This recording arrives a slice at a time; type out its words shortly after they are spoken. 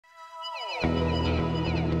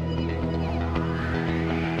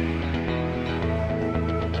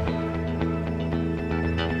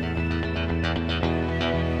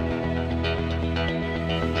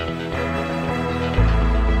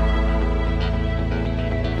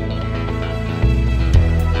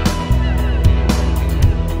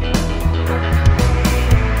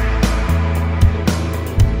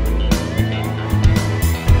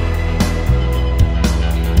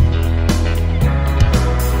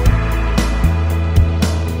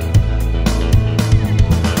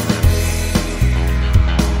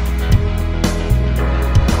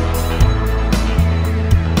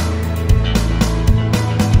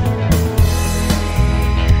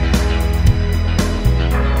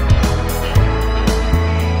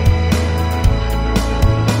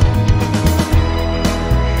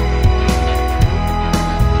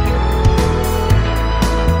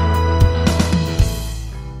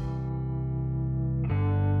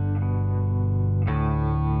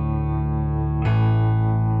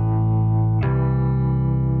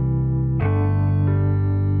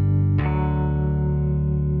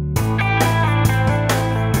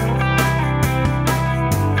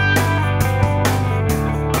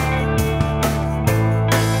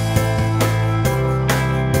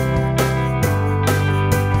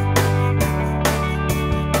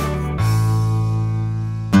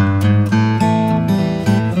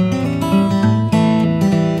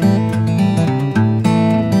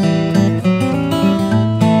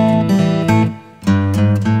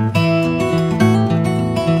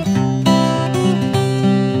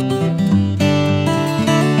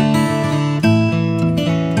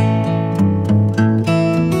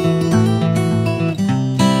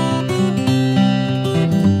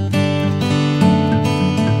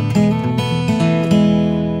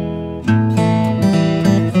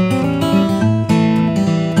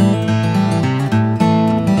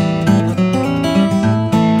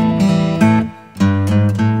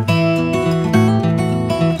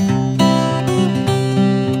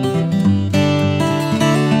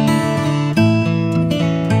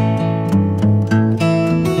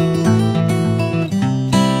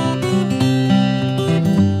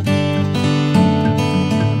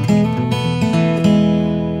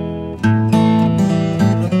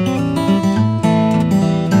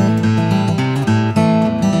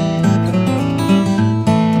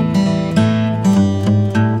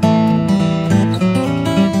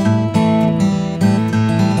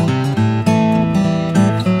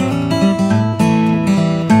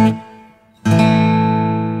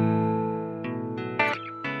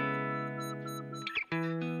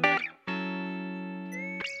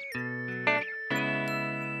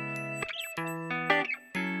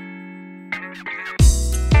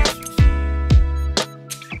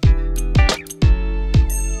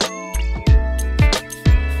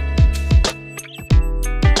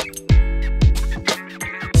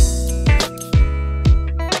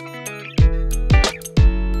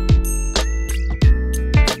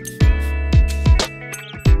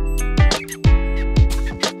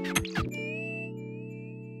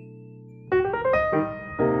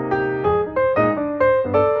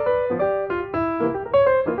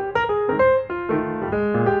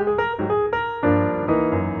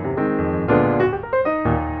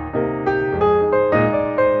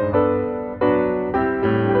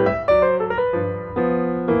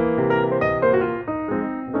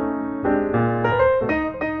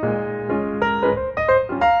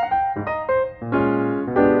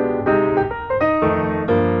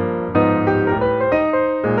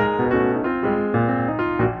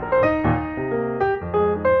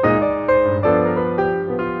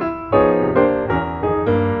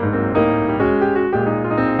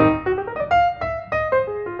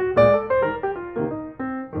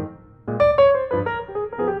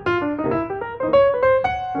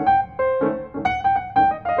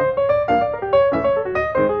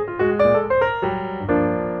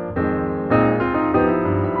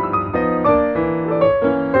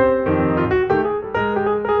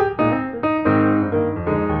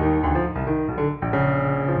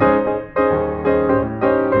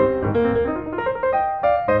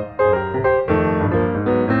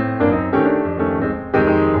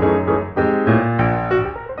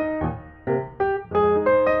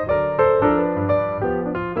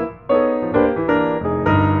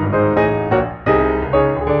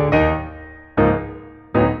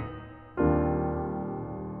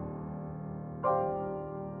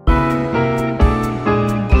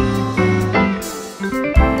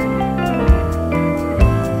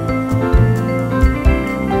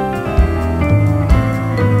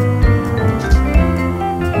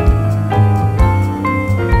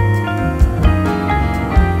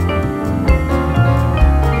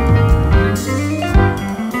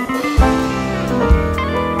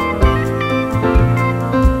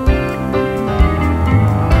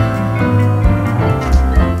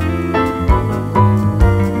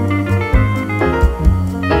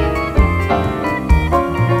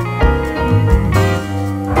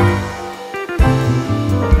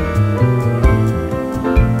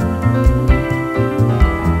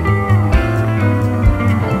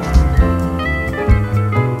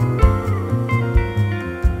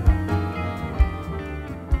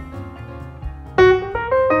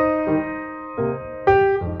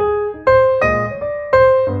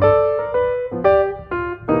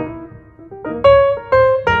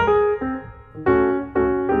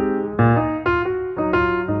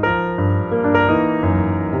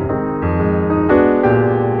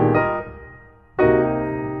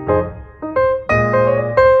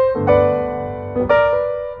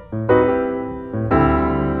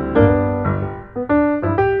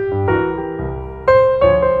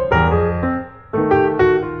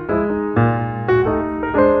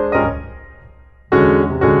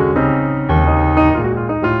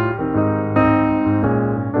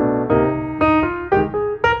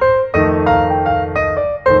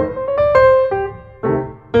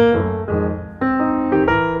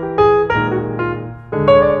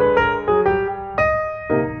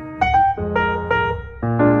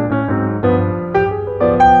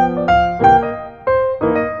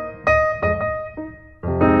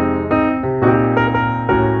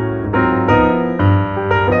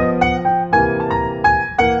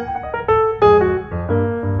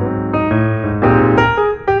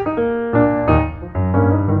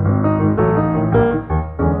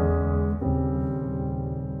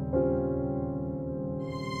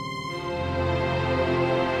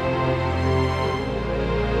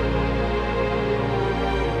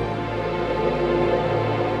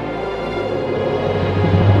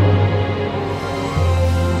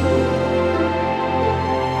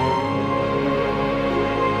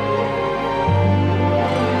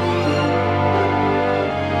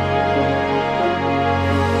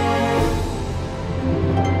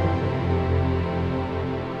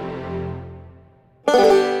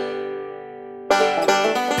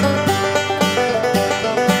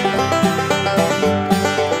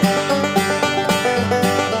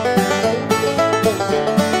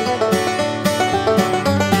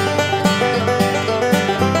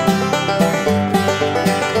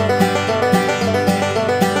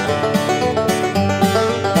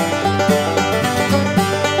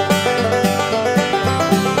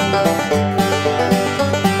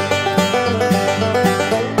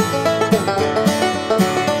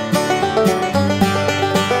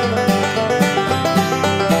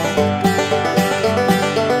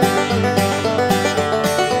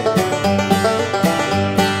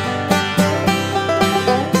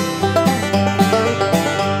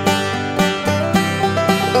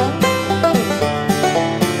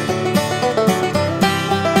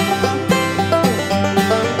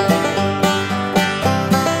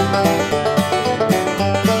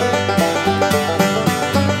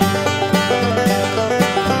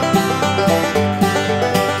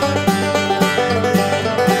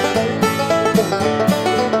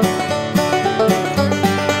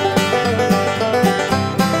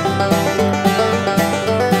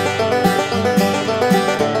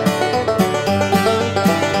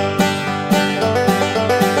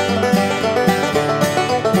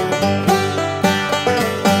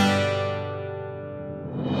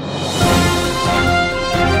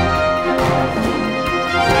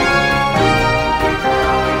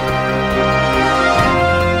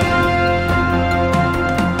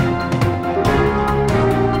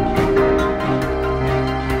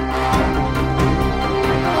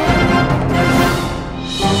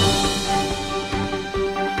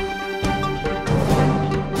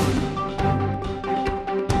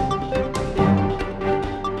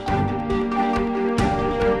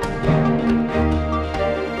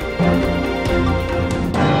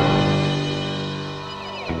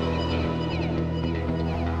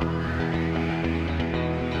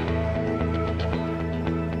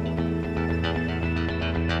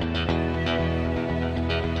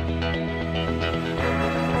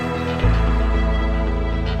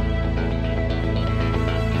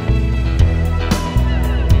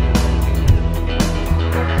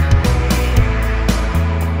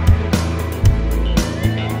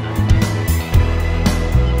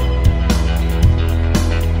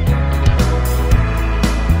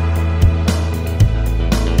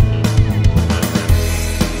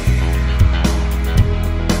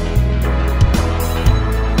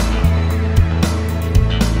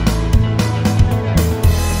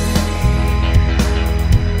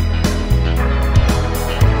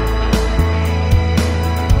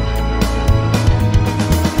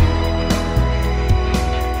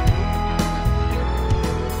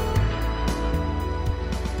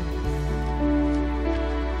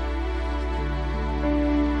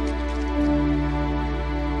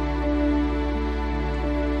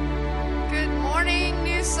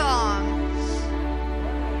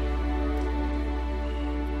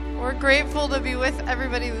grateful to be with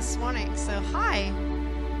everybody this morning. So, hi.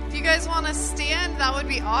 If you guys want to stand, that would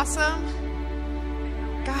be awesome.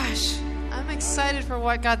 Gosh, I'm excited for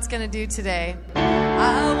what God's going to do today.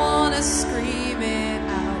 I want to scream it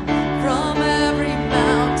out from every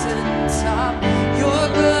mountaintop. Your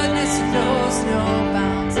goodness knows no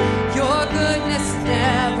bounds. Your goodness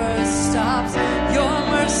never stops. Your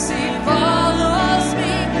mercy follows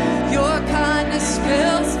me. Your kindness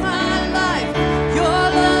fills my life. Your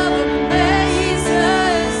love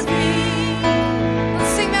amazes me. Let's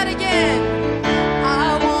sing that again.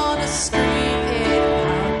 I want to scream it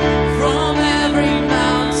out from every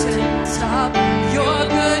mountaintop. Your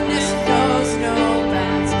goodness knows no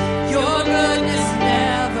bounds. Your goodness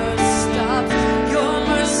never stops. Your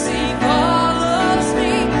mercy follows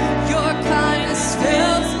me. Your kindness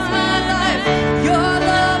fills my life. Your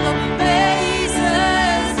love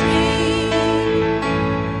amazes me.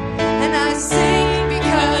 And I sing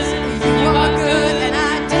because you are good, and I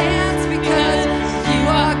dance because you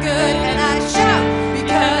are good, and I shout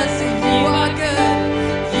because you are good.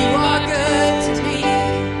 You are good to me.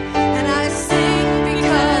 And I sing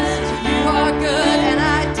because you are good, and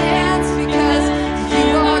I dance because you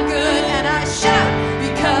are good, and I shout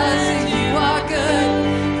because you are good.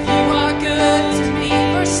 You are good to me.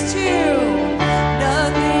 Verse 2.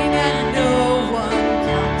 Nothing and no one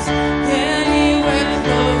comes anywhere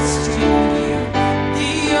close to you.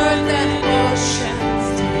 The earth and oceans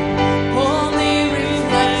deep only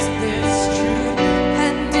reflect this truth.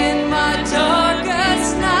 And in my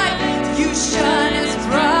darkest night, you shine as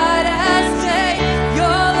bright as day.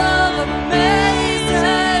 Your love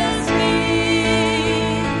amazes me.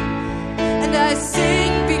 And I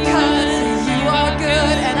sing because you are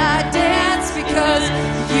good, and I dance because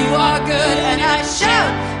you are good, and I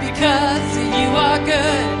shout because you are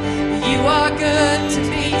good. You are good to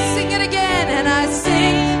me. Sing it again. And I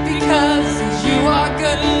sing because you are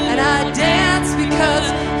good, and I dance because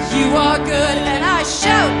you are good, and I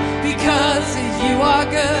shout because you are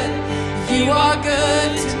good. You are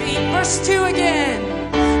good to me. Verse 2 again.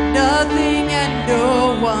 Nothing and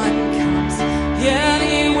no one comes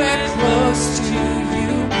anywhere close to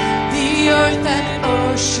you. The earth and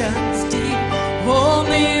oceans deep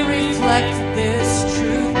only reflect this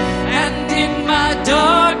truth. And in my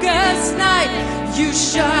darkest night, you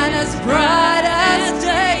shine as bright as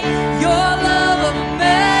day. Your love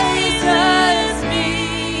amazes me.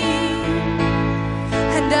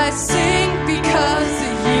 And I sing because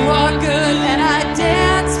you are good, and I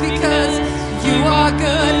dance because you are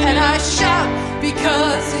good, and I shout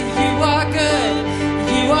because you are good.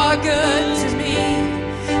 You are good to me.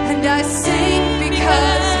 And I sing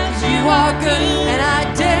because you are good, and I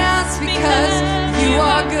dance because you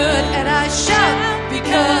are good, and I shout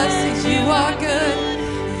because you are good.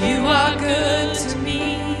 You are good to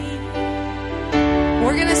me.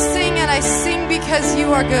 We're going to sing, and I sing because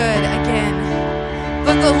you are good again.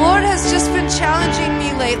 But the Lord has just been challenging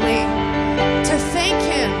me lately to thank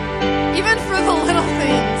Him, even for the little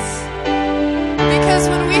things. Because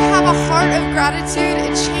when we have a heart of gratitude,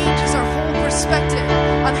 it changes our whole perspective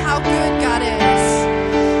on how good God is.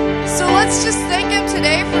 So let's just thank Him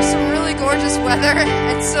today for some really gorgeous weather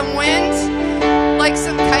and some wind, like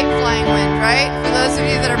some kite flying wind, right? For those of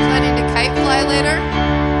you that are planning to kite fly later.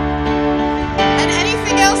 And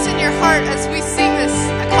anything else in your heart as we sing this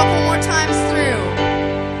a couple more times through.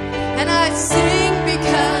 And I sing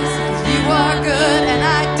because you are good, and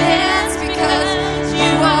I dance because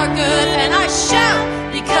you are good, and I shout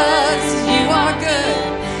because you are good.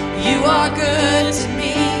 You are good to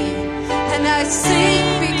me. And I sing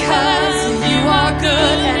because you are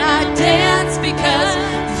good, and I dance because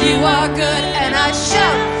you are good, and I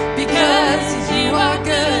shout because you are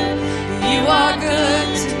good. You are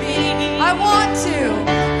good to me. I want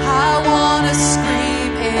to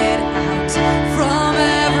scream it out from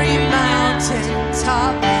every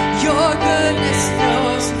mountaintop. Your goodness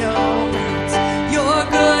knows no bounds. Your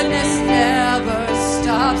goodness never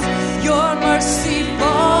stops. Your mercy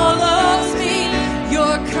follows me.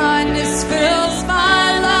 Your kindness fills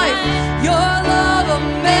my life. Your love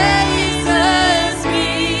amazes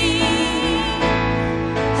me.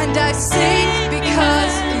 And I sing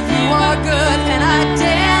because you are good, and I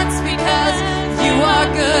dance because you are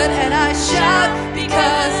good, and I shout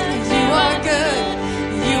because you are good.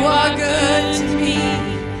 You are good to me.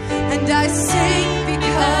 And I sing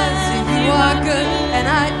because you are good, and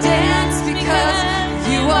I dance because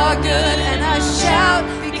you are good, and I shout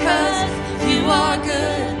because you are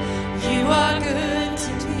good. You are good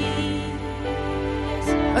to me.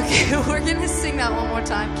 Okay, we're going to sing that one more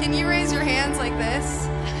time. Can you raise your hands like this?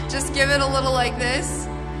 Just give it a little like this.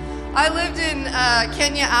 I lived in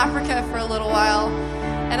Kenya, Africa for a little while,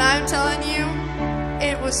 and I'm telling you,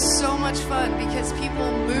 it was so much fun because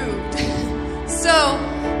people moved. So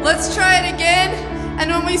let's try it again, and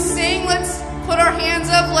when we sing, let's put our hands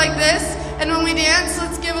up like this, and when we dance,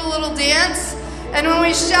 let's give a little dance, and when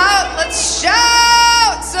we shout, let's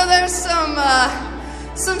shout! So there's some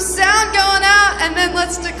sound going out, and then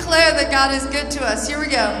let's declare that God is good to us. Here we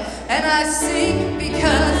go. And I sing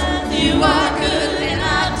because you are good, and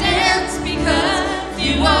I dance because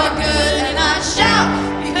you are good, and I shout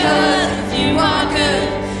because you are good.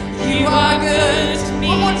 You are good to me.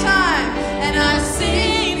 One more time. And I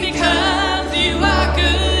sing because you are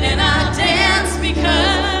good, and I dance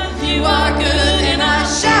because you are good, and I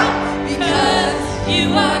shout because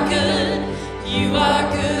you are good. You are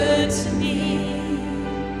good to me.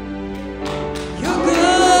 You're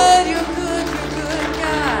good, you're good, you're good,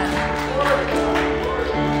 God.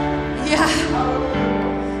 Yeah.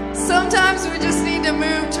 Sometimes we just need to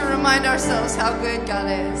move to remind ourselves how good God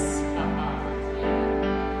is.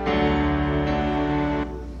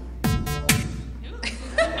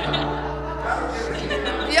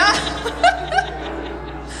 Yeah.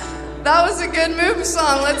 That was a good move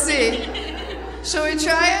song. Let's see. Shall we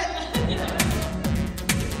try it?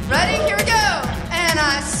 Ready? Here we go. And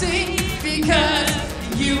I sing because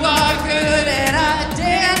you are good, and I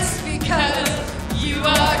dance because you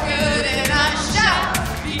are good, and I shout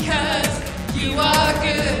because you are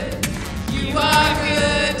good. You are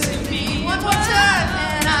good to me. One more time.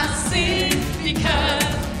 And I sing because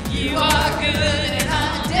you are good, and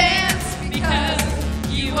I dance because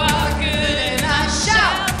you are good, and I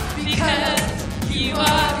shout because you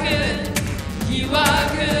are good. You are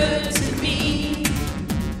good to me.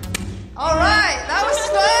 All right, that was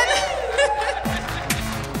fun.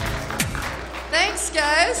 Thanks,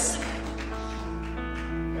 guys.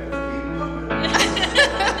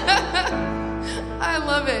 I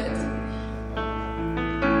love it.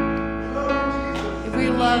 We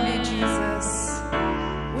love you, Jesus.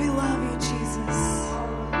 We love you, Jesus.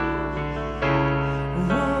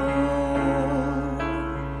 Whoa.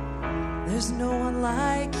 There's no one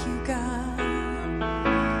like you, God.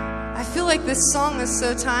 I feel like this song is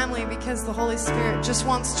so timely because the Holy Spirit just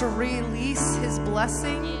wants to release His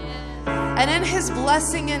blessing. And in His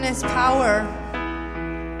blessing and His power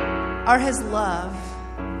are His love.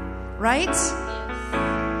 Right?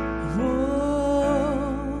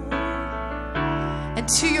 Whoa. And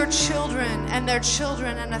to your children and their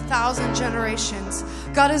children and 1,000 generations,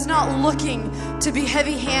 God is not looking to be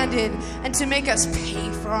heavy-handed and to make us pay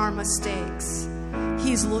for our mistakes.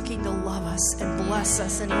 He's looking to love us and bless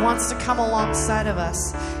us, and He wants to come alongside of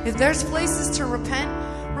us. If there's places to repent,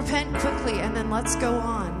 repent quickly, and then let's go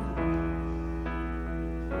on.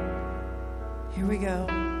 Here we go.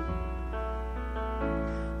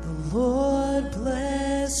 The Lord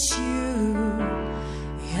bless you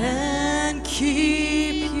and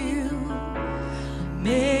keep you.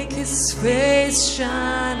 Make His face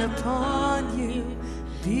shine upon you.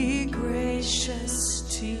 Be gracious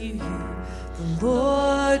to you. The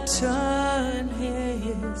Lord turn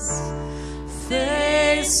His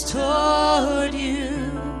face toward you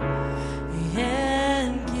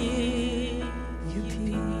and give you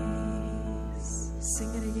peace.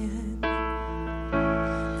 Sing it again.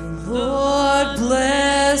 The Lord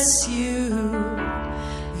bless you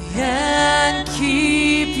and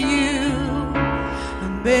keep you,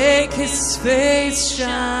 and make His face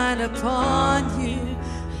shine upon you.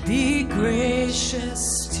 Be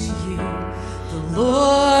gracious to you. The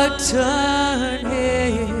Lord turn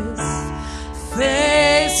His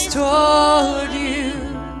face toward you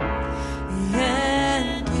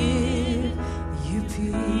and give you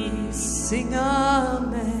peace. Sing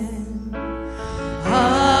amen.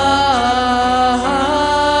 Amen.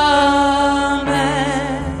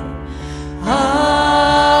 Amen. Amen.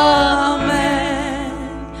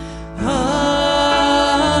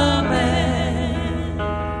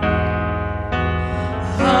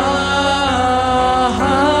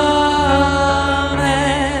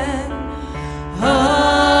 Amen.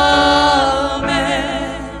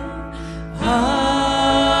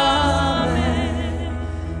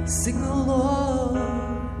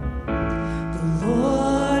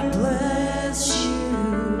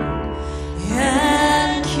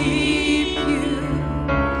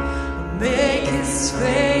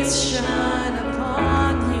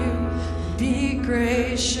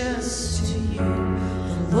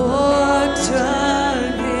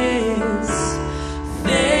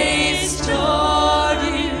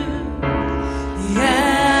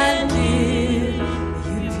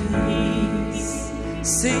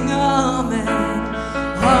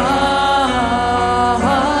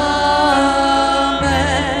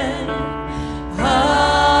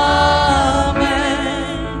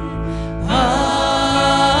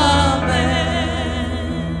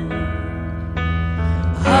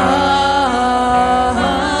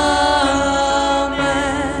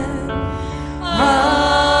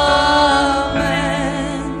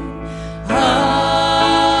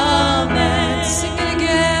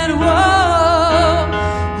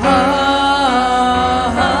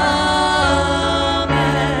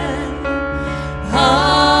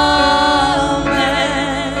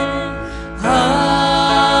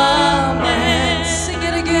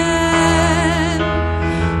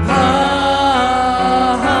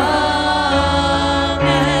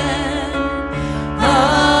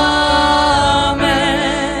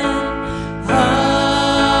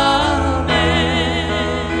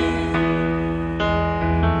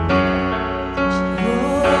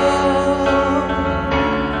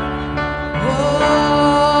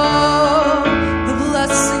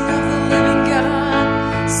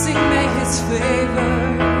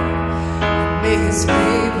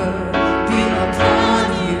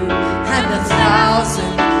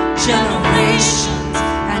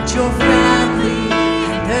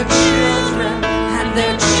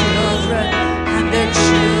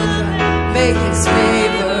 May his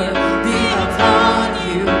favor be upon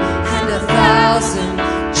you and 1,000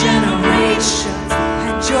 generations,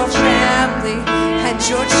 and your family, and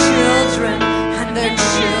your children, and their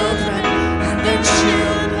children, and their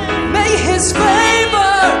children. May his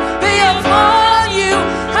favor be upon you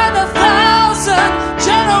and 1,000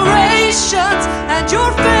 generations, and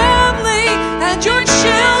your family, and your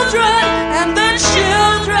children, and their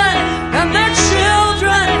children, and their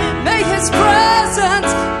children. May his presence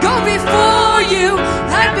go before you,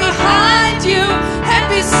 and behind you, and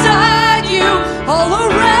beside you, all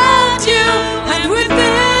around you, and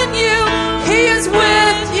within you. He is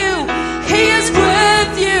with you. He is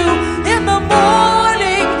with you in the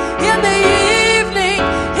morning, in the evening,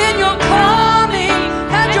 in your coming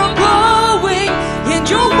and your going, in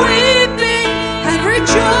your weeping and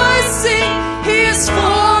rejoicing. He is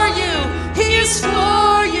for you. He is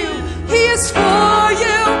for you. He is for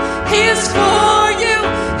you. He is for you.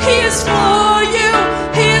 He is for you.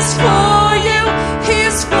 He is for you. He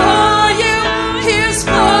is for you. He is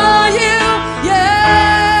for you. Yeah.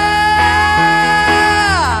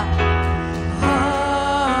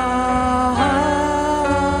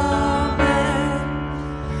 Amen.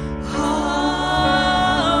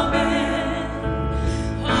 Amen.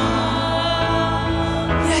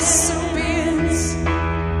 Yes, so be it.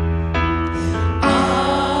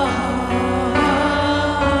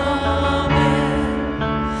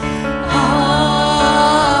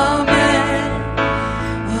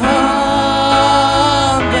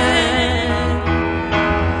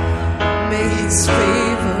 May his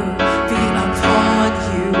favor be upon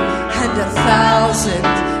you and 1,000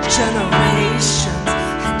 generations,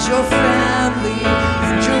 and your family,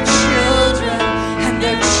 and your children, and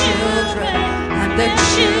their children, and their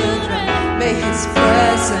children. May his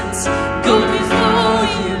presence go before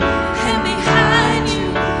you, and behind you,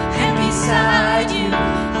 and beside you,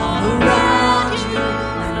 all around you,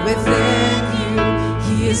 and within you.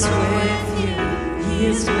 He is with you. He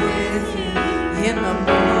is with you in the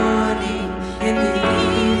morning, in the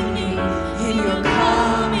evening, in your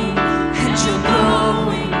coming and your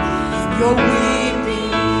going, in your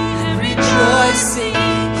weeping and rejoicing.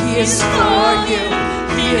 He is for you.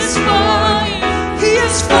 He is for you. He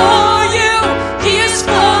is for you. He is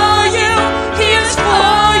for you. He is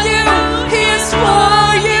for you. He is for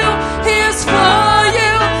you. He is for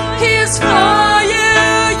you. He is for you.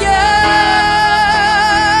 Yeah.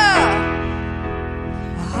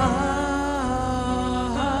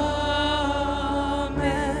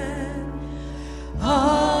 Amen.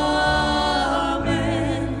 Amen.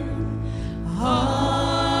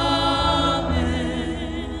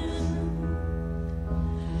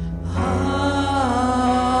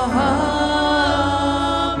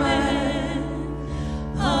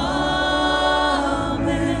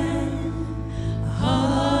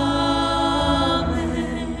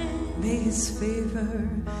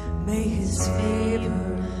 May his favor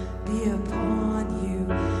be upon you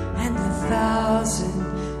and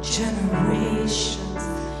 1,000 generations,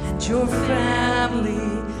 and your family,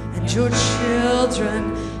 and your children,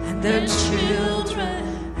 and their children,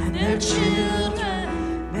 and their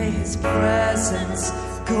children. May his presence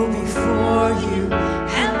go before you,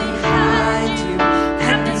 and behind you,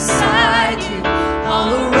 and beside you,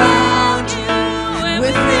 all around you, and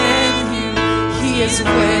within you. He is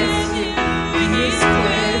with you. He is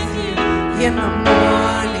with you in the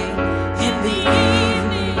morning, in the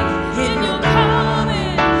evening, in your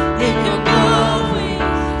coming, in your going,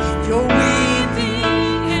 in your weeping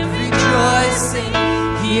and rejoicing.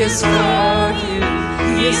 He is for you.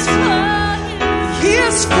 He is for you. He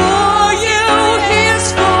is for you. He is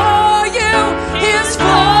for you. He is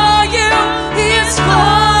for you. He is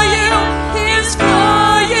for you. He is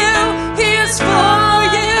for you. He is for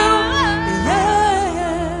you.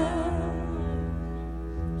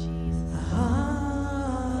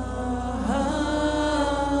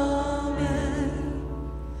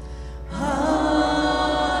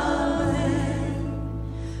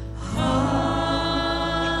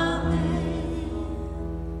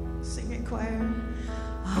 Sing it, choir.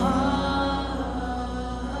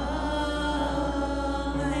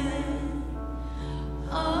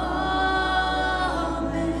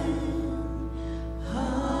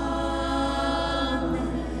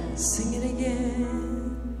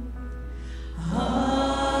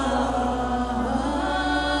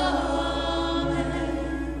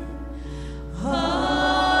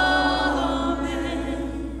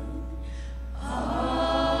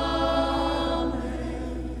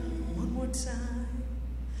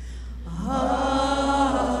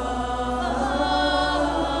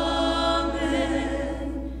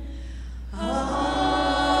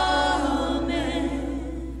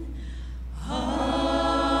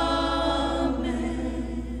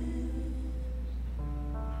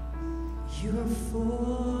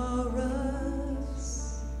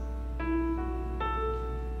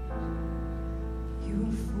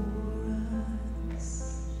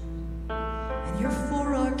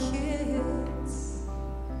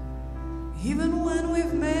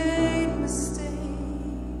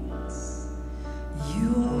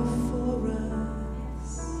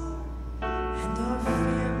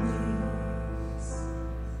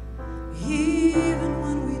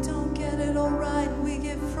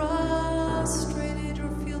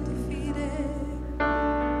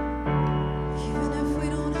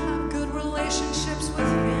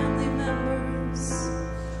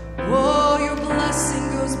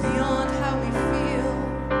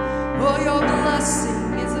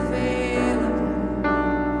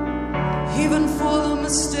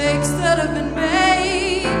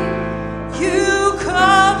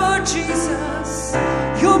 Lord Jesus,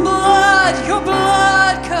 your blood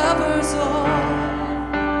covers all.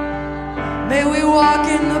 May we walk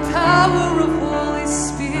in the power of Holy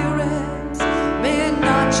Spirit. May it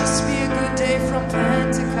not just be a good day from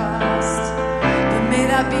Pentecost, but may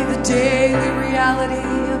that be the daily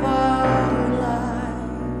reality of our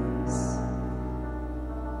lives.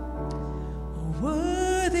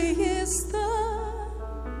 Worthy is the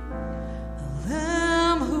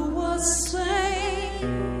Lamb who was slain.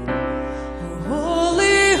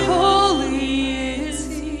 Holy, holy is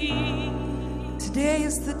He. Today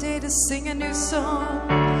is the day to sing a new song.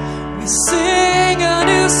 We sing a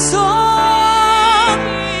new song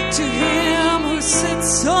to Him who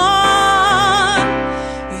sits on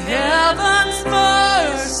heaven's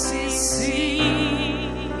mercy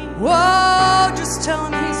seat. Whoa, just tell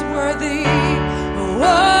Him He's worthy.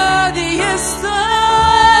 Worthy is the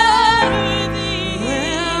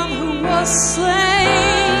Lamb who was slain.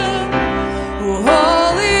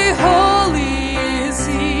 Holy, holy is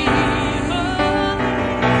He.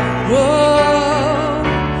 Whoa,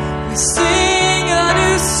 we sing a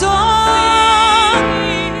new song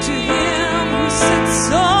to Him who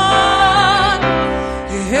sits on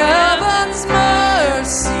heaven's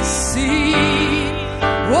mercy seat.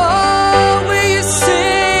 Whoa, will you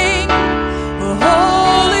sing?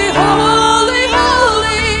 Holy, holy,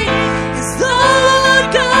 holy is the Lord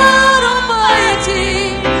God Almighty,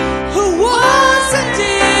 who was and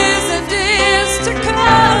is to come.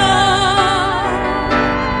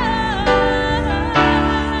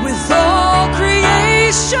 With all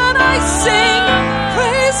creation I sing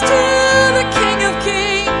praise to the King of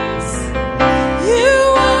Kings. You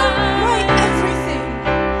are my everything,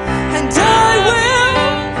 and I will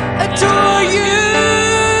adore you.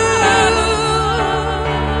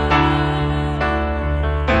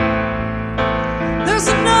 There's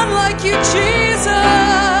none like you, Jesus.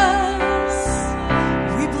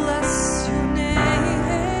 We bless your name.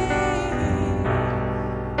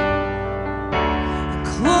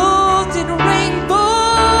 Clothed in rainbows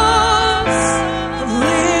of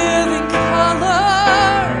living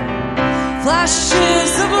color,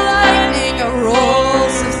 flashes of lightning,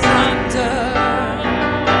 rolls of thunder.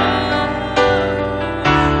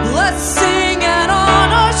 Let's sing and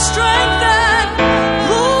honor, strength and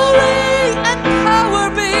glory and power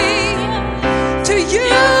be to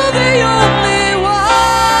you, the only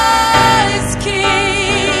wise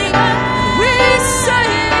King. We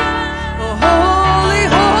sing, oh, holy,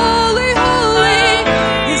 holy, holy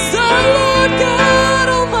is the Lord God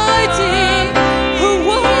Almighty, who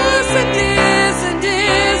was and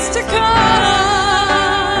is to come.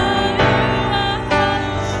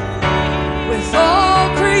 With all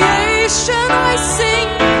creation I sing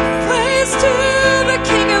praise to the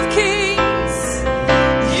King of Kings.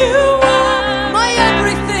 You are my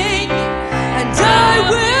everything, and I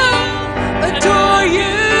will adore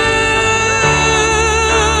you.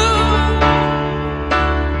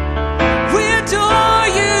 We adore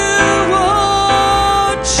you, oh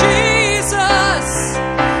Jesus.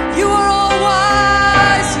 You are all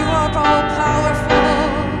wise, you are all powerful,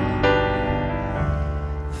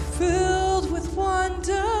 filled with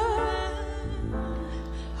wonder,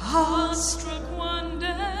 awestruck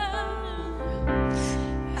wonder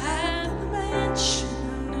at the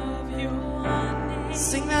mention of your name.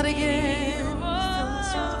 Sing that again.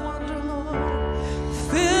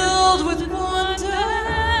 Filled with wonder,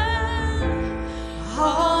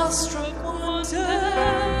 awestruck wonder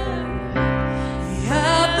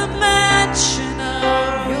at the mention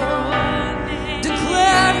of your name.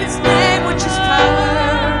 Declare His name, which is power.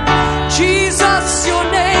 Jesus, your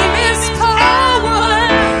name is power,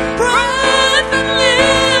 breath and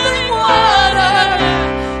living water.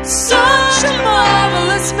 Such a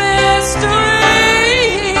marvelous mystery.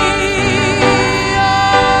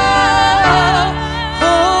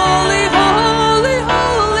 Holy, holy,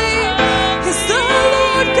 holy is the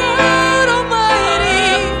Lord God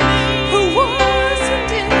Almighty, who was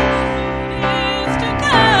and is to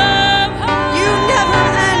come. You never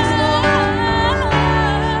end, Lord.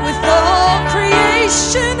 With all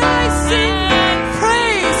creation I sing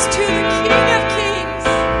praise to the King of Kings.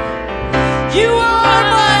 You are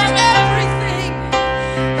my everything,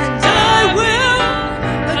 and I will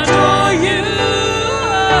adore you.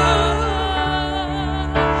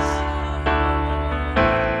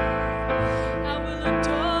 I will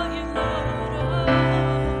adore you, Lord.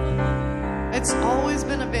 It's always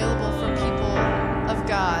been available for people of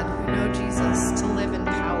God who know Jesus to live in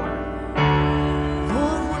power.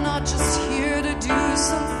 Lord, we're not just here to do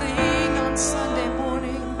something on Sunday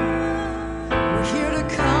morning. We're here to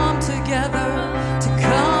come together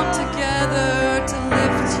to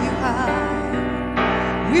lift you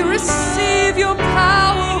your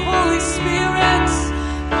power, Holy Spirit,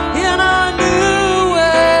 in a new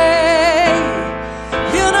way,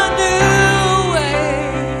 in a new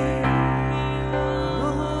way. Oh.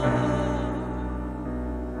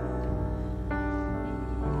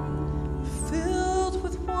 Filled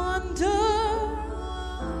with wonder,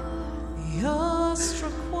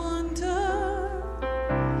 awestruck wonder,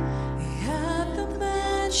 at the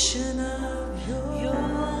mention of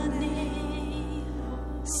your name.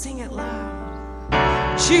 Sing it loud.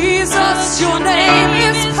 Jesus, your name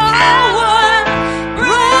is power,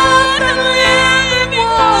 breath and living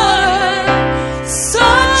water,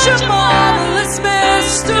 such a marvelous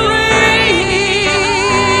mystery.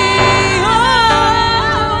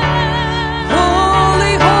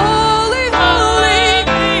 Holy, holy, holy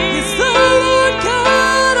is the Lord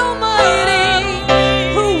God Almighty,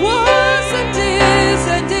 who was and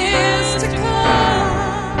is to come.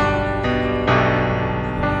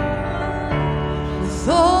 With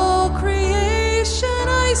all creation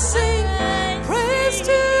I sing praise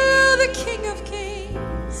to the King of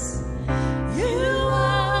Kings. You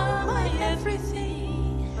are my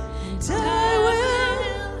everything, and I will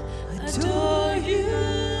adore you.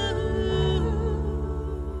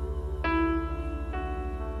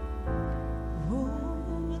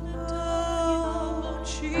 Oh,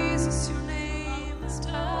 Jesus, your name is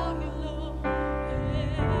power.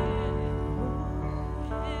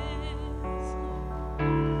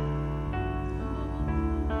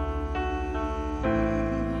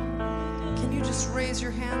 Can you just raise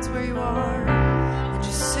your hands where you are and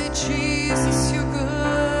just say, Jesus, you're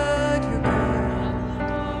good, you're good.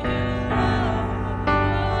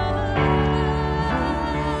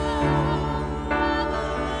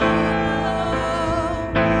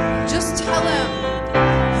 Just tell him,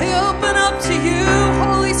 I open up to you,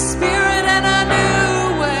 Holy Spirit, in a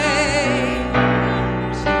new way.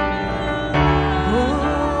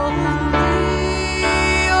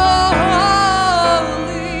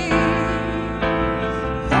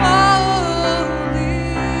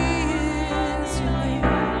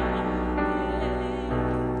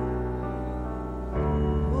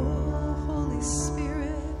 Holy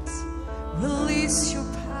Spirit, release your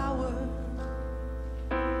power,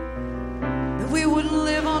 that we wouldn't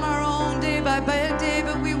live on our own day by day,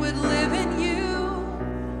 but we would live in you.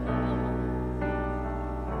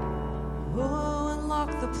 Oh,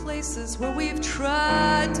 unlock the places where we've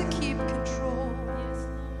tried to keep control,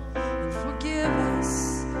 and forgive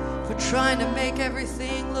us for trying to make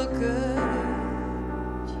everything look good.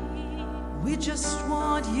 We just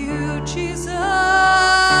want you, Jesus.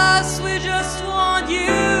 We just want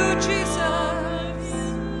you, Jesus.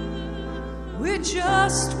 We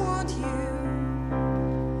just want you,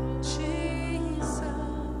 Jesus.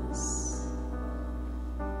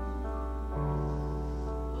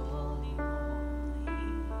 Holy, holy,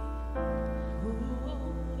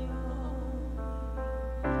 holy.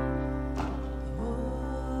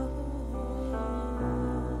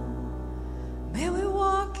 May we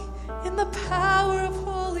walk in the power of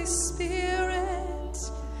Holy Spirit,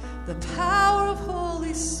 the power of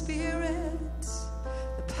Holy Spirit,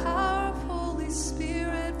 the power of Holy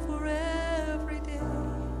Spirit for every day.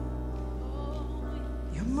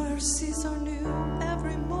 Your mercies are new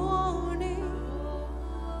every morning.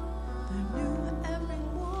 They're new every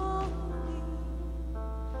morning.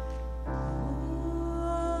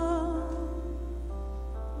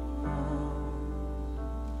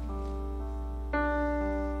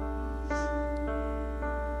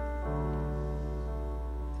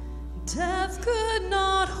 Death could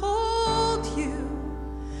not hold you,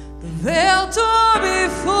 the veil tore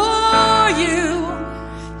before you.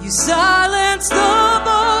 You silenced the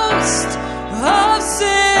boast of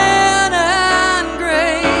sin and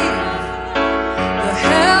grave. The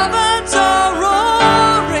heavens are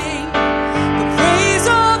roaring the praise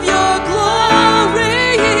of your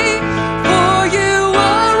glory, for you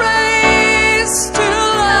were raised to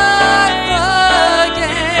life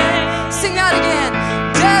again. Sing that again.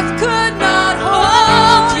 Death could not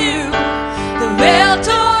hold you, the veil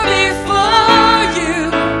tore before you.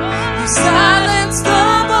 You silenced the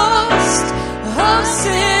boast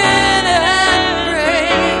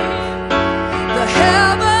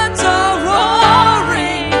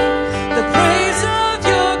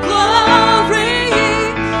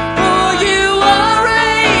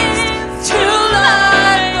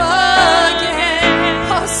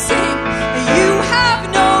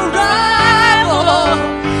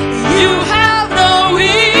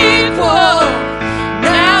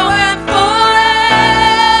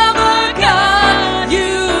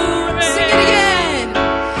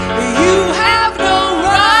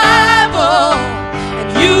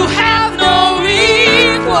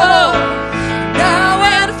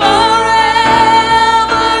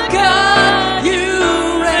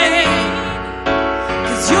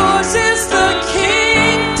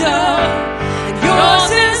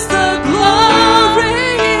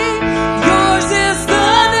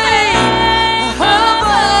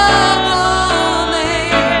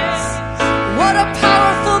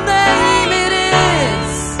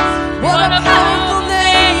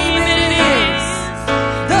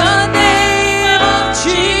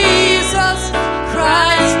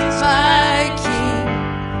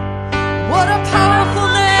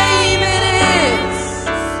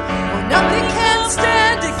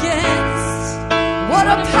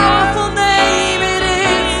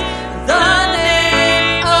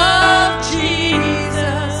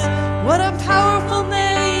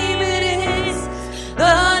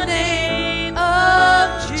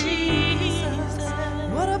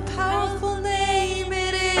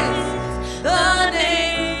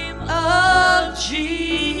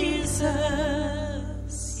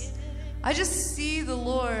I just see the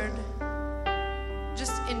Lord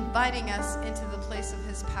just inviting us into the place of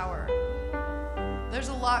his power. There's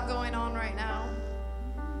a lot going on right now,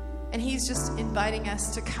 and he's just inviting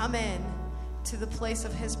us to come in to the place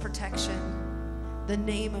of his protection, the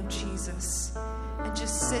name of Jesus, and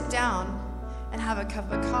just sit down and have a cup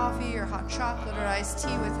of coffee or hot chocolate or iced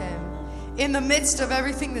tea with him in the midst of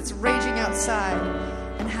everything that's raging outside,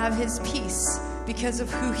 and have his peace because of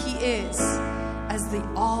who he is as the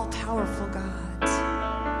all-powerful God.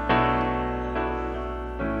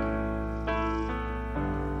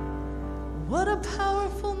 What a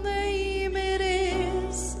powerful name it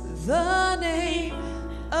is, the name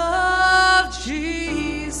of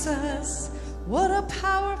Jesus. What a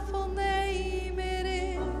powerful name it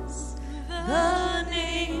is, the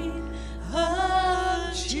name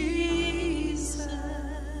of Jesus.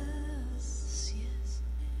 Yes.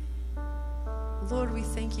 Lord, we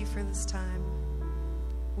thank you for this time.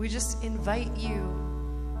 We just invite you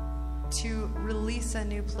to release a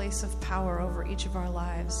new place of power over each of our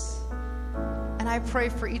lives. And I pray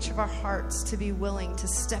for each of our hearts to be willing to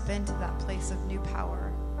step into that place of new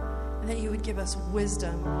power, and that you would give us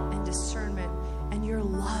wisdom and discernment and your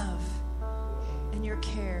love and your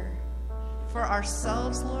care for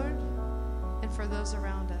ourselves, Lord, and for those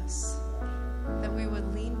around us, that we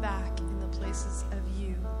would lean back in the places of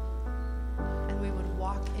you and we would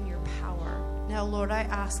walk in your power. Now, Lord, I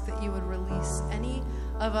ask that you would release any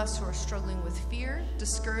of us who are struggling with fear,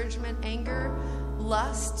 discouragement, anger,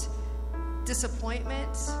 lust,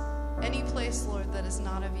 disappointment, any place, Lord, that is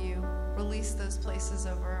not of you. Release those places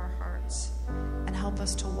over our hearts and help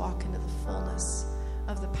us to walk into the fullness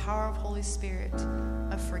of the power of Holy Spirit,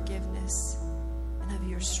 of forgiveness, and of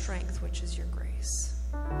your strength, which is your grace.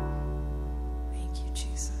 Thank you,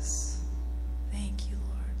 Jesus. Thank you,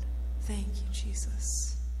 Lord. Thank you, Jesus.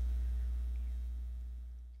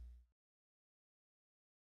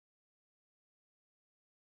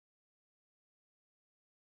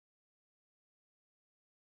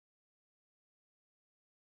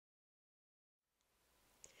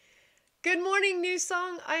 Good morning, New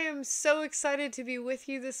Song. I am so excited to be with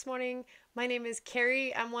you this morning. My name is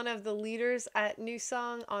Kerrie. I'm one of the leaders at New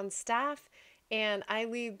Song on staff, and I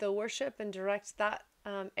lead the worship and direct that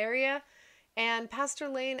area. And Pastor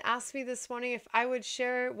Lane asked me this morning if I would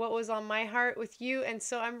share what was on my heart with you, and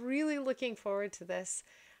so I'm really looking forward to this.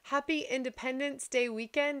 Happy Independence Day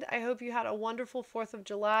weekend. I hope you had a wonderful 4th of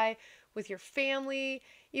July with your family.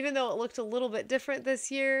 Even though it looked a little bit different this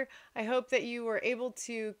year, I hope that you were able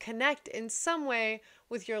to connect in some way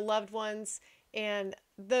with your loved ones and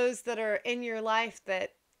those that are in your life,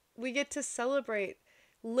 that we get to celebrate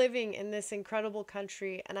living in this incredible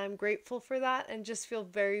country. And I'm grateful for that and just feel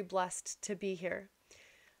very blessed to be here.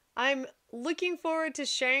 I'm looking forward to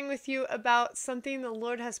sharing with you about something the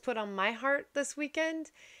Lord has put on my heart this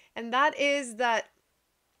weekend, and that is that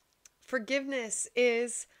forgiveness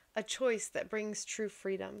is a choice that brings true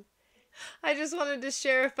freedom. I just wanted to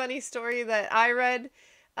share a funny story that I read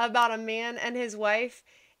about a man and his wife,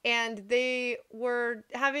 and they were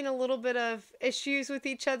having a little bit of issues with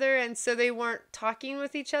each other, and so they weren't talking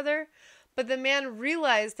with each other. But the man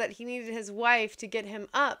realized that he needed his wife to get him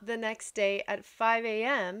up the next day at 5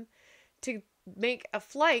 a.m. to make a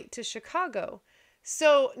flight to Chicago.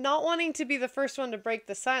 So, not wanting to be the first one to break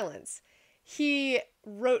the silence, he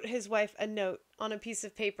wrote his wife a note on a piece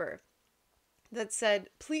of paper that said,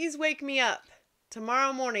 "Please wake me up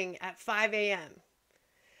tomorrow morning at 5 a.m.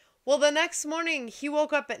 Well, the next morning he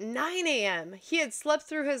woke up at 9 a.m. He had slept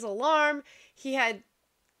through his alarm. He had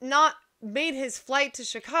not made his flight to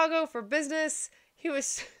Chicago for business. He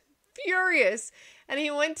was furious, and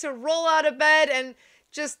he went to roll out of bed and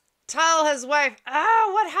just tell his wife,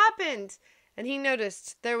 what happened? And he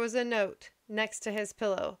noticed there was a note next to his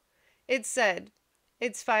pillow. It said,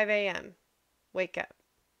 "It's 5 a.m. Wake up."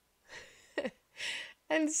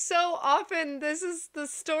 And so often this is the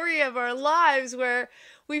story of our lives, where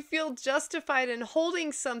we feel justified in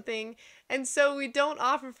holding something, and so we don't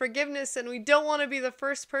offer forgiveness, and we don't want to be the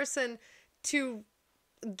first person to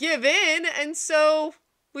give in, and so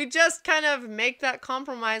we just kind of make that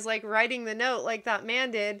compromise, like writing the note like that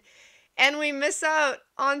man did, and we miss out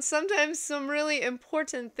on sometimes some really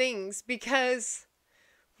important things because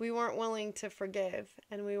we weren't willing to forgive,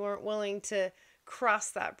 and we weren't willing to cross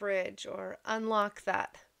that bridge or unlock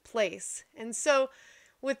that place. And so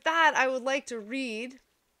with that, I would like to read,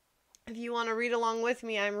 if you want to read along with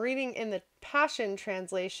me, I'm reading in the Passion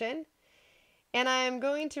Translation, and I am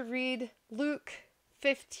going to read Luke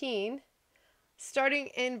 15, starting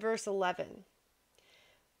in verse 11.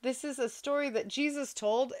 This is a story that Jesus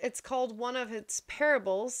told. It's called one of its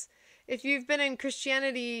parables If you've been in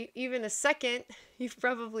Christianity even a second, you've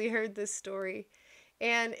probably heard this story.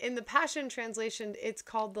 And in the Passion Translation, it's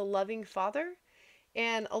called the loving Father.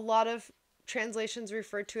 And a lot of translations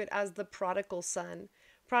refer to it as the prodigal son.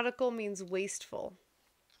 Prodigal means wasteful.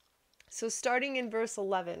 So starting in verse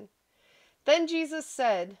 11, then Jesus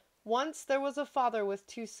said, once there was a father with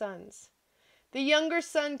 2 sons. The younger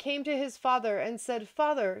son came to his father and said,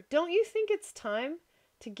 Father, don't you think it's time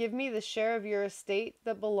to give me the share of your estate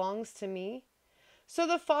that belongs to me? So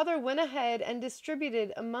the father went ahead and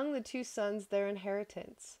distributed among the 2 sons their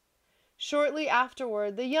inheritance. Shortly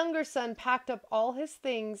afterward, the younger son packed up all his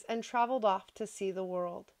things and traveled off to see the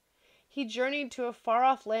world. He journeyed to a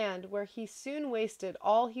far-off land where he soon wasted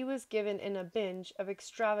all he was given in a binge of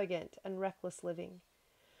extravagant and reckless living.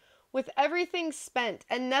 With everything spent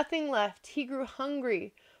and nothing left, he grew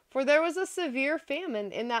hungry, for there was a severe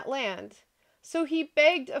famine in that land. So he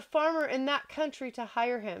begged a farmer in that country to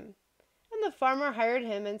hire him. And the farmer hired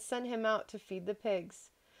him and sent him out to feed the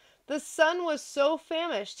pigs. The son was so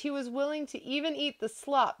famished he was willing to even eat the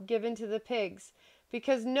slop given to the pigs,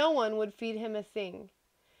 because no one would feed him a thing.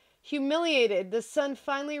 Humiliated, the son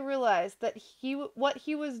finally realized what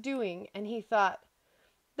he was doing, and he thought,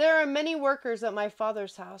 there are many workers at my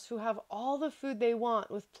father's house who have all the food they want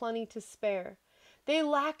with plenty to spare. They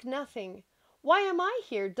lack nothing. Why am I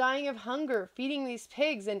here dying of hunger, feeding these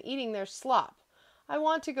pigs and eating their slop? I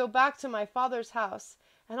want to go back to my father's house,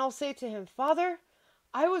 and I'll say to him, Father,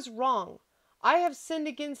 I was wrong. I have sinned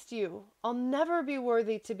against you. I'll never be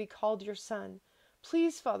worthy to be called your son.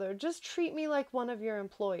 Please, Father, just treat me like one of your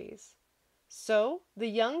employees. So the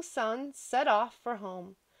young son set off for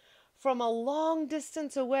home. From a long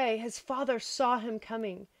distance away, his father saw him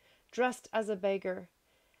coming, dressed as a beggar.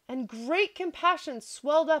 And great compassion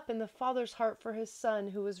swelled up in the father's heart for his son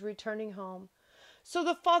who was returning home. So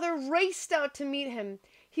the father raced out to meet him.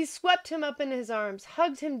 He swept him up in his arms,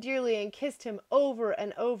 hugged him dearly, and kissed him over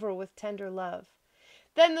and over with tender love.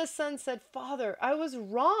 Then the son said, Father, I was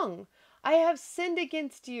wrong. I have sinned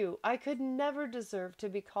against you. I could never deserve to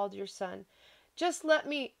be called your son. Just let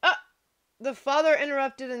me... The father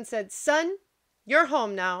interrupted and said, Son, you're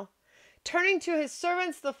home now. Turning to his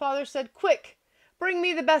servants, the father said, Quick, bring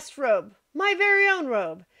me the best robe, my very own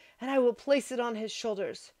robe, and I will place it on his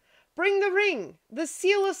shoulders. Bring the ring, the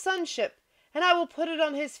seal of sonship, and I will put it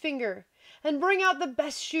on his finger. And bring out the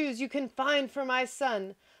best shoes you can find for my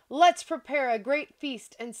son. Let's prepare a great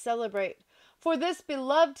feast and celebrate. For this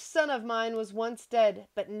beloved son of mine was once dead,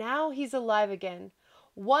 but now he's alive again.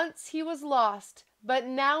 Once he was lost, but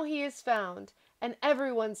now he is found, and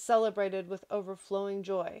everyone celebrated with overflowing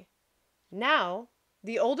joy. Now,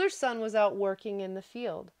 the older son was out working in the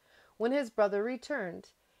field when his brother returned,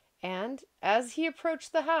 and as he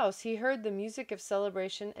approached the house, he heard the music of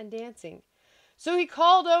celebration and dancing. So he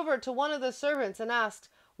called over to one of the servants and asked,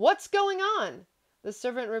 What's going on? The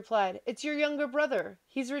servant replied, It's your younger brother.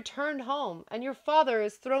 He's returned home, and your father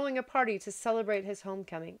is throwing a party to celebrate his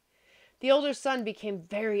homecoming. The older son became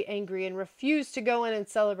very angry and refused to go in and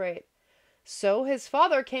celebrate. So his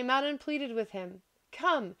father came out and pleaded with him,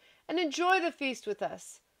 Come and enjoy the feast with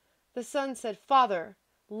us. The son said, Father,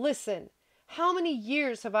 listen, how many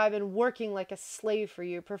years have I been working like a slave for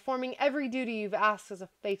you, performing every duty you've asked as a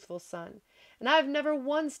faithful son, and I have never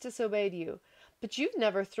once disobeyed you. But you've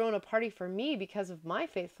never thrown a party for me because of my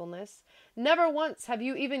faithfulness. Never once have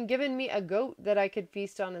you even given me a goat that I could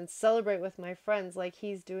feast on and celebrate with my friends like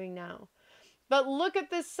he's doing now. But look at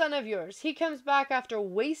this son of yours. He comes back after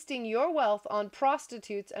wasting your wealth on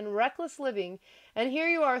prostitutes and reckless living, and here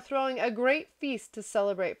you are throwing a great feast to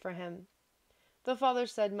celebrate for him. The father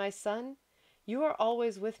said, My son, you are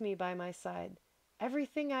always with me by my side.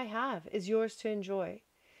 Everything I have is yours to enjoy.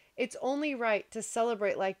 It's only right to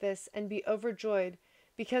celebrate like this and be overjoyed,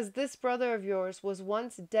 because this brother of yours was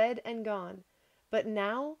once dead and gone, but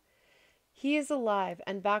now he is alive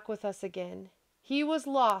and back with us again. He was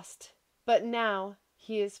lost, but now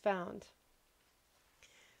he is found.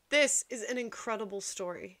 This is an incredible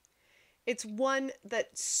story. It's one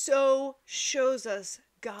that so shows us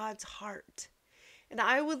God's heart. And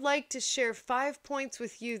I would like to share 5 points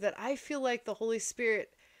with you that I feel like the Holy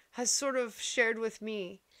Spirit has sort of shared with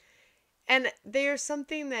me. And they are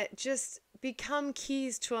something that just become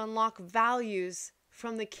keys to unlock values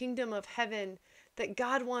from the kingdom of heaven that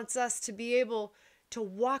God wants us to be able to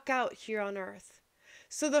walk out here on earth.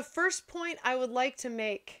 So the first point I would like to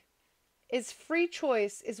make is free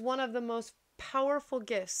choice is one of the most powerful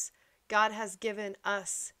gifts God has given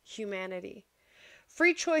us, humanity.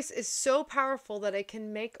 Free choice is so powerful that it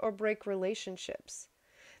can make or break relationships.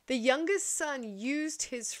 The youngest son used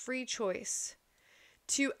his free choice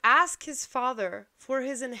to ask his father for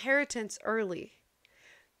his inheritance early.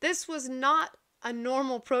 This was not a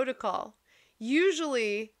normal protocol.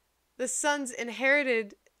 Usually, the sons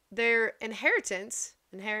inherited their inheritance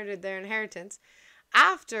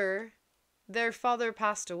after their father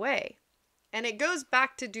passed away. And it goes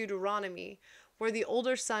back to Deuteronomy, where the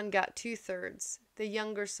older son got 2/3, the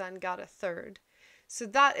younger son got 1/3. So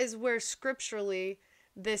that is where scripturally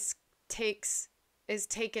this is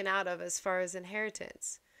taken out of as far as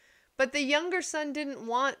inheritance. But the younger son didn't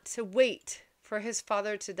want to wait for his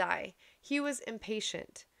father to die. He was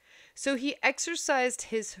impatient. So he exercised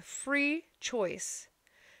his free choice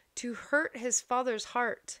to hurt his father's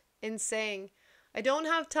heart in saying, I don't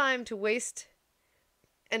have time to waste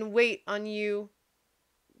and wait on you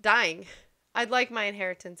dying. I'd like my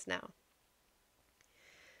inheritance now.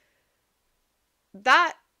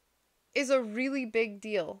 That is a really big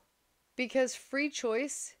deal because free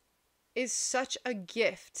choice is such a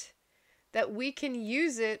gift that we can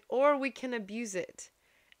use it or we can abuse it.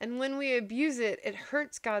 And when we abuse it, it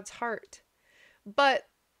hurts God's heart. But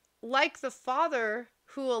like the father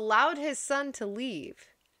who allowed his son to leave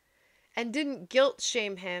and didn't guilt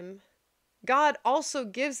shame him, God also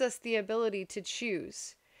gives us the ability to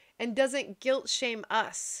choose and doesn't guilt shame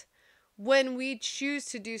us when we choose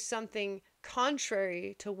to do something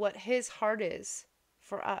contrary to what his heart is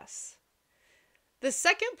for us. The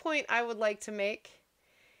second point I would like to make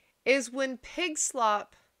is when pig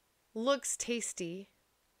slop looks tasty,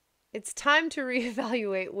 it's time to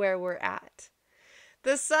reevaluate where we're at.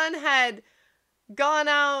 The son had gone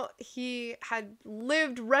out, he had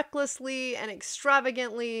lived recklessly and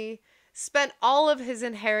extravagantly, spent all of his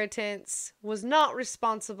inheritance, was not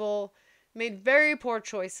responsible, made very poor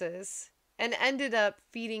choices, and ended up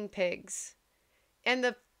feeding pigs. And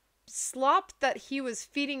the slop that he was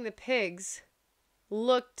feeding the pigs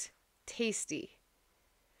looked tasty.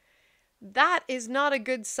 That is not a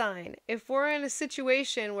good sign. If we're in a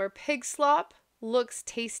situation where pig slop looks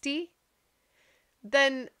tasty,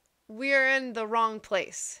 then we are in the wrong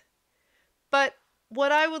place. But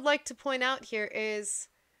what I would like to point out here is,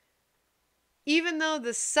 even though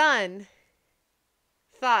the son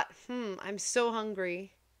thought, I'm so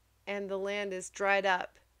hungry and the land is dried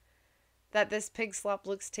up, that this pig slop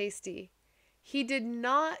looks tasty, he did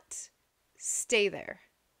not stay there.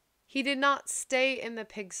 He did not stay in the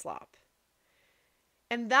pig slop.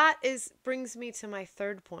 And that brings me to my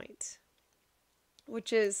third point,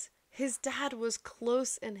 which is his dad was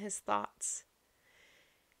close in his thoughts.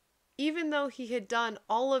 Even though he had done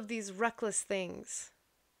all of these reckless things,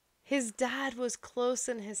 his dad was close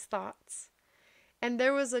in his thoughts. And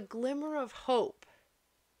there was a glimmer of hope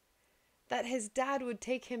that his dad would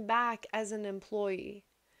take him back as an employee.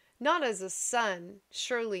 Not as a son,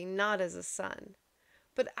 surely not as a son,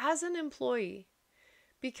 but as an employee.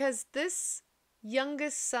 Because this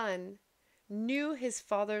youngest son knew his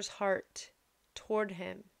father's heart toward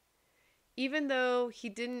him, even though he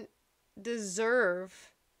didn't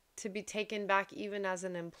deserve to be taken back even as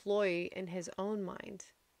an employee in his own mind.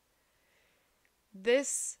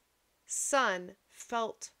 This son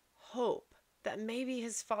felt hope that maybe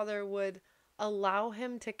his father would allow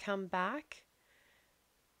him to come back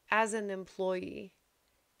as an employee.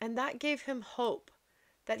 And that gave him hope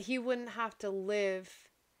that he wouldn't have to live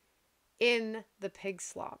in the pig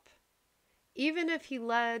slop. Even if he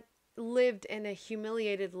lived in a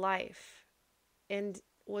humiliated life and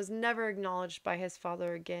was never acknowledged by his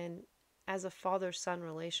father again as a father-son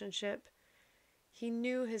relationship, he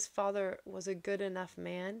knew his father was a good enough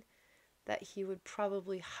man that he would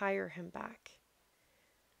probably hire him back.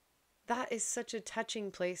 That is such a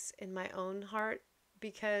touching place in my own heart,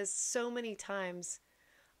 because so many times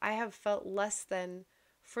I have felt less than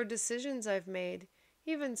for decisions I've made,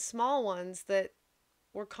 even small ones that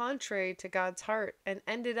were contrary to God's heart, and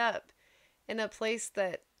ended up in a place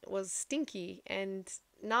that was stinky and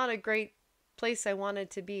not a great place I wanted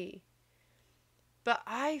to be. But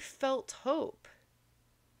I felt hope,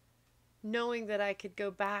 knowing that I could go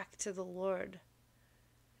back to the Lord.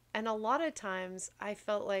 And a lot of times I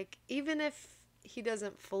felt like even if he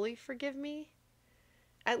doesn't fully forgive me,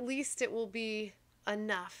 at least it will be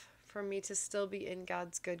enough for me to still be in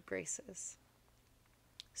God's good graces.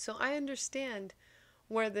 So I understand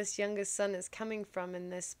where this youngest son is coming from in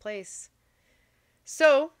this place.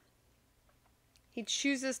 So he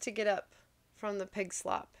chooses to get up from the pig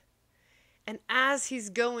slop. And as he's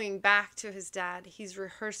going back to his dad, he's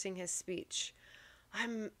rehearsing his speech.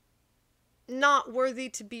 I'm not worthy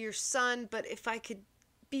to be your son, but if I could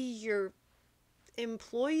be your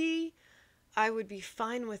employee, I would be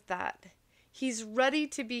fine with that. He's ready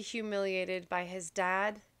to be humiliated by his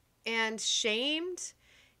dad and shamed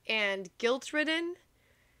and guilt-ridden,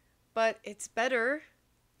 but it's better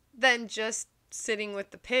than just sitting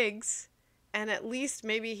with the pigs, and at least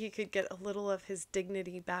maybe he could get a little of his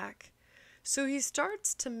dignity back. So he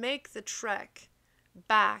starts to make the trek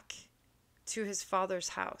back to his father's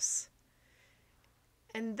house.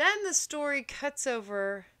 And then the story cuts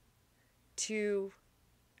over to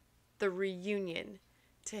the reunion,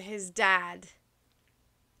 to his dad.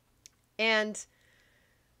 And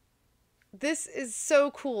this is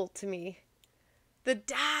so cool to me. The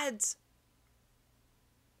dad's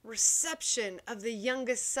reception of the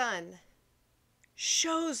youngest son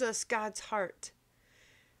shows us God's heart,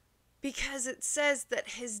 because it says that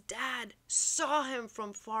his dad saw him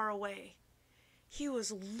from far away. He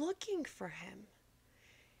was looking for him.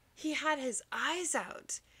 He had his eyes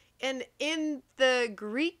out. And in the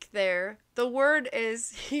Greek there, the word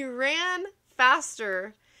is he ran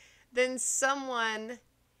faster than someone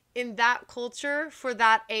in that culture for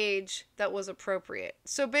that age that was appropriate.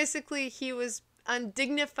 So basically, he was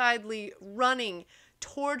undignifiedly running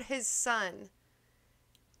toward his son,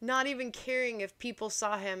 not even caring if people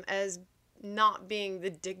saw him as not being the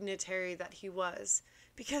dignitary that he was,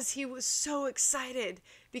 because he was so excited,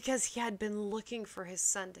 because he had been looking for his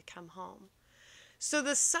son to come home. So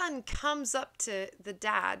the son comes up to the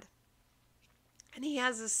dad, and he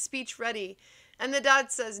has a speech ready, and the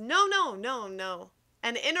dad says, "No, no, no, no,"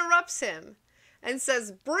 and interrupts him and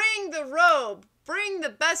says, "Bring the robe, bring the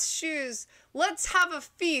best shoes, let's have a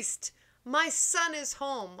feast. My son is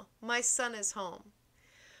home, my son is home."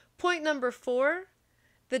 Point number 4,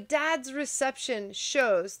 the dad's reception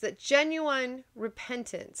shows that genuine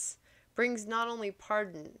repentance brings not only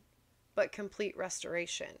pardon, but complete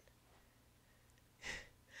restoration.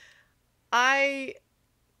 I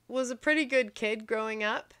was a pretty good kid growing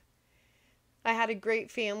up. I had a great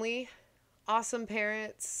family, awesome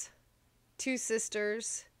parents, 2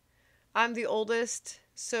 sisters. I'm the oldest,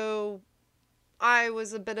 so I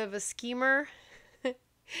was a bit of a schemer.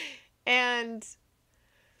 And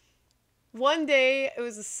one day, it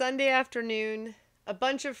was a Sunday afternoon, a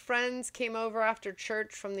bunch of friends came over after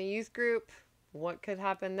church from the youth group. What could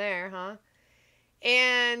happen there, huh?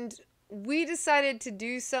 And we decided to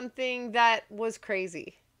do something that was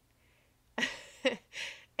crazy.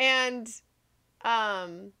 And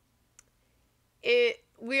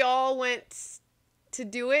we all went to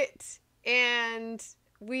do it, and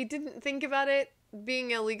we didn't think about it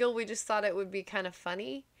being illegal. We just thought it would be kind of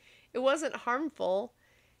funny. It wasn't harmful.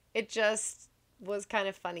 It just was kind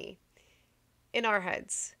of funny in our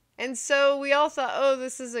heads. And so we all thought, oh,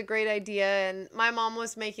 this is a great idea. And my mom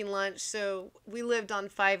was making lunch, so we lived on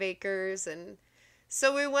 5 acres. And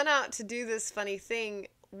so we went out to do this funny thing.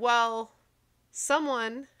 Well,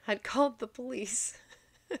 someone had called the police.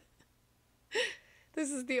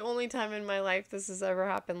 This is the only time in my life this has ever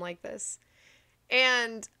happened like this.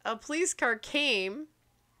 And a police car came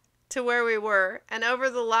to where we were, and over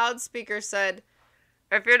the loudspeaker said,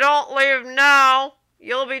 "If you don't leave now,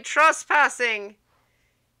 you'll be trespassing."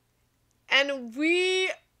 And we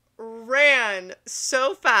ran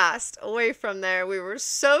so fast away from there. We were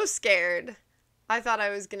so scared. I thought I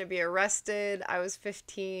was going to be arrested. I was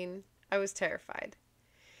 15. I was terrified.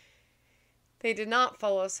 They did not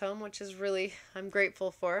follow us home, which is really, I'm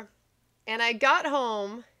grateful for. And I got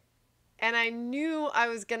home, and I knew I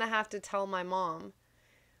was going to have to tell my mom.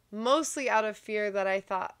 Mostly out of fear that I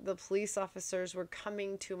thought the police officers were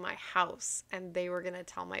coming to my house and they were going to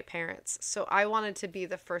tell my parents. So I wanted to be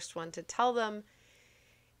the first one to tell them.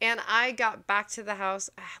 And I got back to the house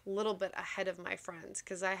a little bit ahead of my friends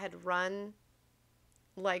because I had run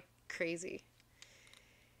like crazy.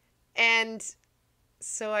 And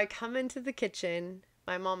so I come into the kitchen.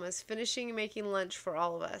 My mom is finishing making lunch for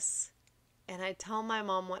all of us. And I tell my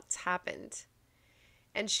mom what's happened.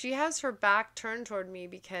 And she has her back turned toward me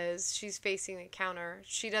because she's facing the counter.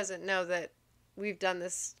 She doesn't know that we've done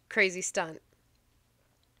this crazy stunt.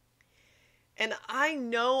 And I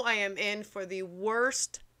know I am in for the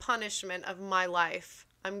worst punishment of my life.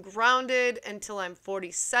 I'm grounded until I'm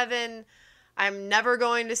 47. I'm never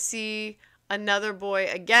going to see another boy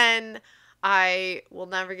again. I will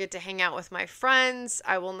never get to hang out with my friends.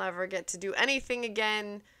 I will never get to do anything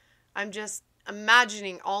again. I'm just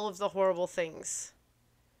imagining all of the horrible things.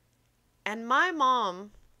 And my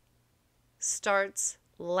mom starts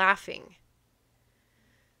laughing.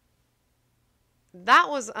 That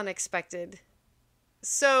was unexpected.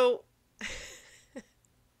 So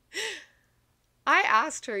I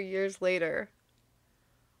asked her years later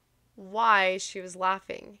why she was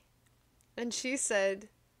laughing. And she said,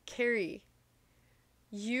 "Kerrie,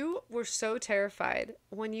 you were so terrified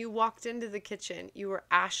when you walked into the kitchen. You were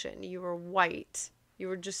ashen. You were white. You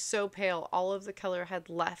were just so pale. All of the color had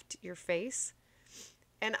left your face.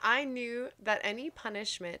 And I knew that any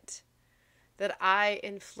punishment that I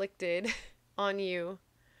inflicted on you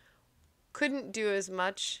couldn't do as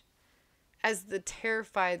much as the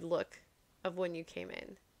terrified look of when you came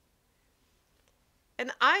in.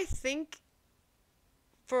 And I think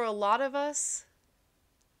for a lot of us,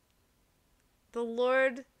 the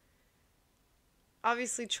Lord,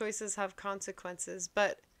 obviously choices have consequences,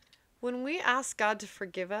 but when we ask God to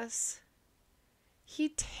forgive us, He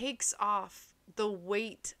takes off the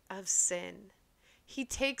weight of sin. He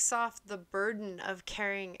takes off the burden of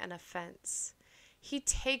carrying an offense. He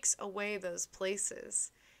takes away those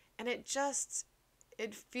places. And it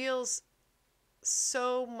feels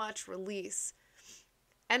so much release.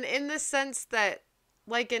 And in the sense that,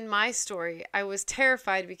 like in my story, I was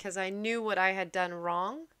terrified because I knew what I had done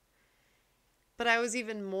wrong. But I was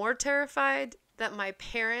even more terrified that my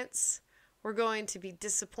parents were going to be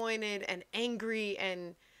disappointed and angry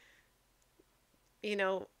and,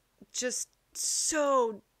 just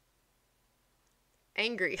so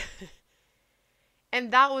angry.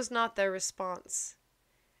 And that was not their response.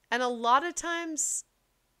 And a lot of times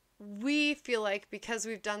we feel like because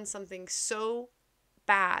we've done something so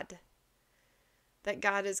bad that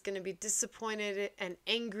God is going to be disappointed and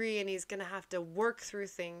angry and He's going to have to work through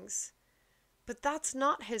things. But that's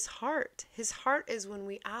not His heart. His heart is when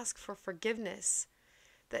we ask for forgiveness,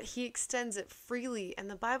 that He extends it freely. And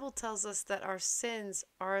the Bible tells us that our sins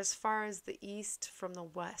are as far as the east from the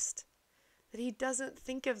west, that He doesn't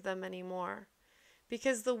think of them anymore,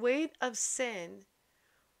 because the weight of sin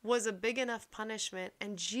was a big enough punishment,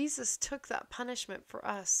 and Jesus took that punishment for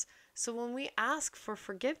us. So when we ask for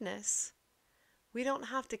forgiveness, we don't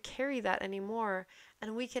have to carry that anymore,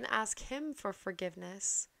 and we can ask Him for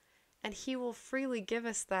forgiveness, and He will freely give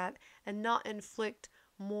us that and not inflict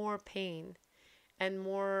more pain and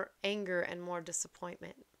more anger and more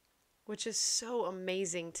disappointment, which is so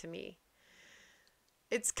amazing to me.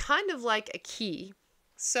 It's kind of like a key.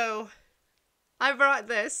 So I brought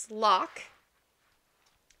this lock.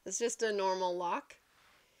 It's just a normal lock.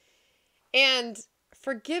 And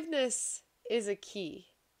forgiveness is a key.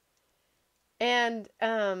 And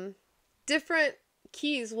different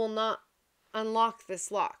keys will not unlock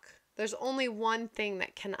this lock. There's only one thing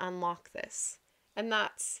that can unlock this, and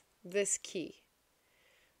that's this key.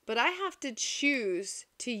 But I have to choose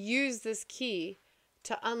to use this key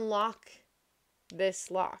to unlock this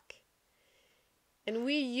lock. And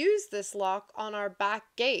we use this lock on our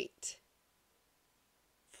back gate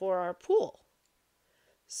for our pool.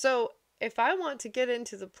 So if I want to get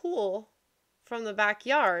into the pool from the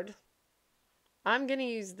backyard, I'm going to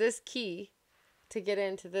use this key to get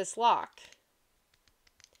into this lock,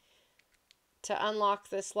 to unlock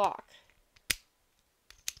this lock.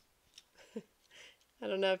 I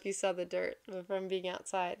don't know if you saw the dirt from being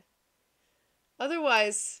outside.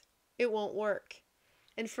 Otherwise, it won't work.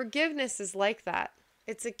 And forgiveness is like that.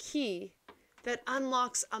 It's a key that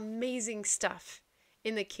unlocks amazing stuff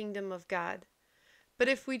in the kingdom of God. But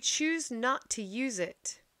if we choose not to use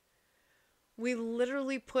it, we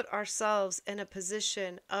literally put ourselves in a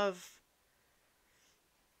position of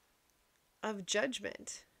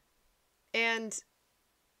judgment. And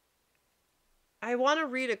I want to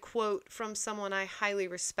read a quote from someone I highly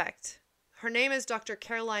respect. Her name is Dr.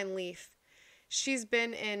 Caroline Leaf. She's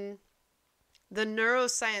been in the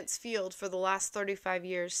neuroscience field for the last 35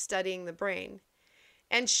 years studying the brain.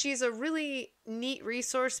 And she's a really neat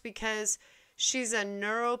resource because she's a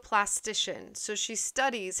neuroplastician. So she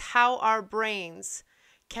studies how our brains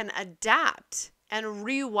can adapt and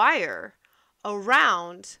rewire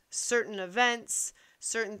around certain events,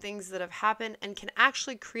 certain things that have happened, and can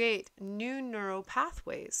actually create new neural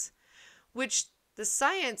pathways, which the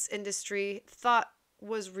science industry thought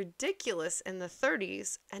was ridiculous in the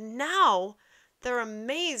 30s, and now they're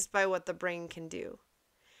amazed by what the brain can do.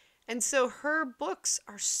 And so her books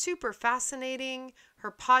are super fascinating.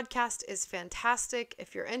 Her podcast is fantastic.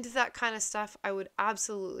 If you're into that kind of stuff, I would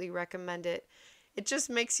absolutely recommend it. It just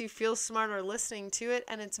makes you feel smarter listening to it,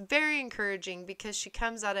 and it's very encouraging because she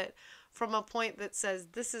comes at it from a point that says,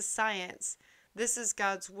 this is science, this is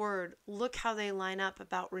God's word, look how they line up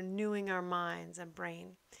about renewing our minds and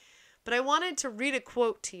brain. But I wanted to read a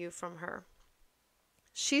quote to you from her.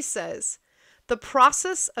 She says, "The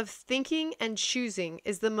process of thinking and choosing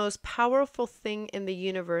is the most powerful thing in the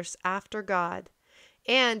universe after God,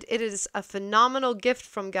 and it is a phenomenal gift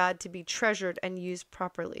from God to be treasured and used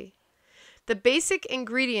properly. The basic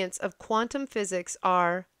ingredients of quantum physics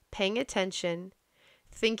are paying attention,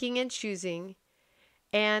 thinking and choosing,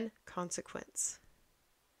 and consequence."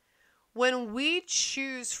 When we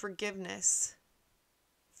choose forgiveness,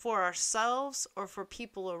 for ourselves or for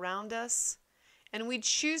people around us, and we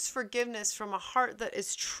choose forgiveness from a heart that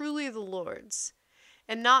is truly the Lord's,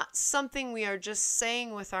 and not something we are just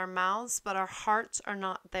saying with our mouths, but our hearts are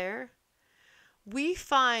not there, we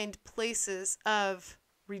find places of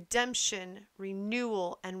redemption,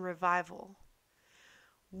 renewal, and revival.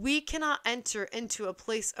 We cannot enter into a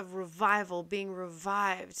place of revival, being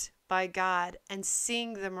revived by God and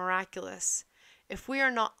seeing the miraculous, if we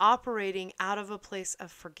are not operating out of a place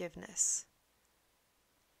of forgiveness.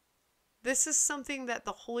 This is something that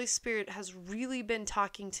the Holy Spirit has really been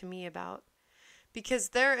talking to me about, because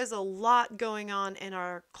there is a lot going on in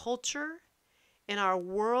our culture, in our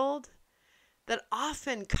world, that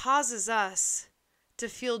often causes us to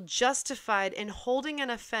feel justified in holding an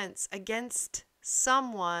offense against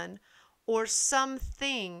someone or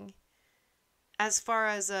something, as far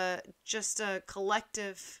as just a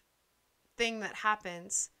collective thing that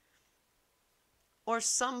happens, or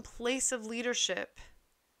some place of leadership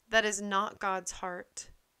that is not God's heart.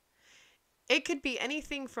 It could be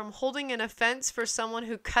anything from holding an offense for someone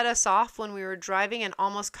who cut us off when we were driving and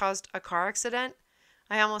almost caused a car accident.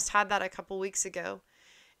 I almost had that a couple weeks ago.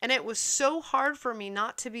 And it was so hard for me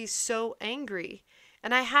not to be so angry.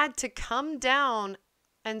 And I had to come down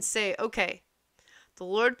and say, okay, the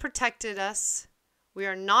Lord protected us. We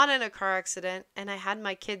are not in a car accident. And I had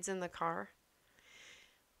my kids in the car.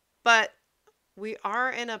 But we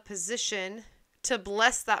are in a position to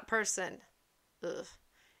bless that person.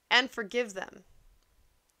 And forgive them.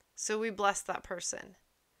 So we bless that person.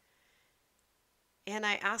 And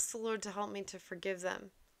I asked the Lord to help me to forgive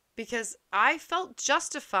them, because I felt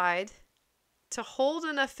justified to hold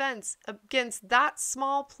an offense against that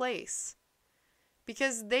small place,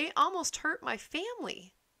 because they almost hurt my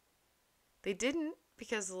family. They didn't,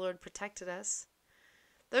 because the Lord protected us.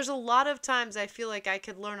 There's a lot of times I feel like I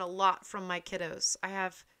could learn a lot from my kiddos. I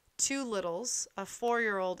have 2 littles, a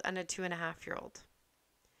 4-year-old and a 2.5-year-old.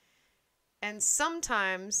 And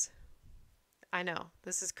sometimes, I know,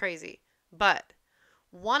 this is crazy, but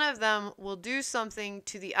one of them will do something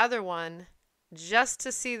to the other one just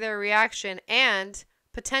to see their reaction and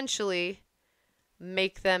potentially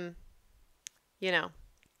make them,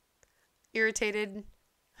 irritated.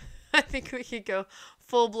 I think we could go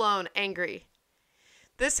full-blown angry.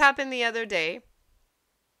 This happened the other day,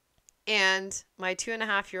 and my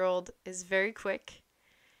 2.5-year-old is very quick,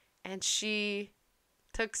 and she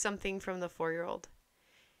took something from the 4-year-old,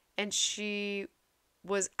 and she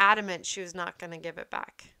was adamant she was not going to give it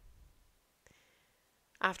back.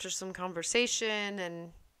 After some conversation,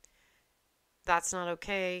 and that's not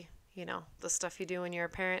okay, the stuff you do when you're a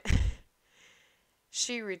parent,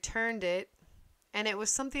 she returned it, and it was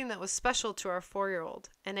something that was special to our 4-year-old,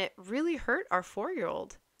 and it really hurt our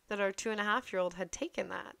 4-year-old that our 2.5-year-old had taken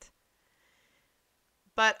that.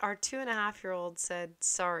 But our 2.5-year-old said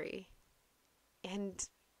sorry, and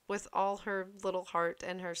with all her little heart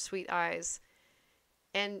and her sweet eyes,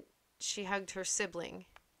 and she hugged her sibling.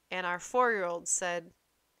 And our 4-year-old said,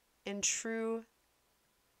 in true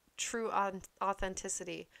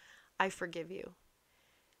authenticity, I forgive you.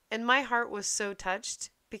 And my heart was so touched,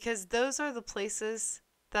 because those are the places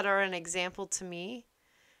that are an example to me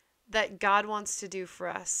that God wants to do for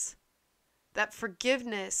us. That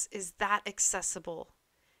forgiveness is that accessible,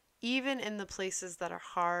 even in the places that are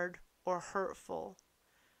hard or hurtful.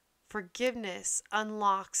 Forgiveness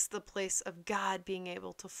unlocks the place of God being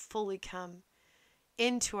able to fully come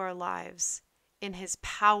into our lives in His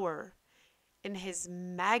power, in His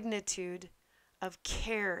magnitude of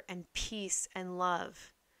care and peace and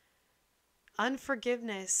love.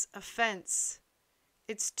 Unforgiveness, offense,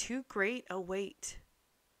 it's too great a weight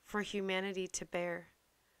for humanity to bear,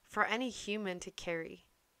 for any human to carry.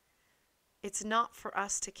 It's not for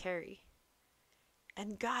us to carry.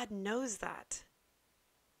 And God knows that.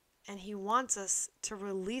 And He wants us to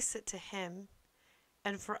release it to Him,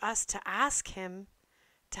 and for us to ask Him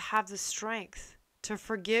to have the strength to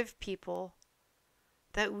forgive people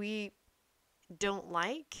that we don't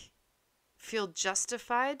like, feel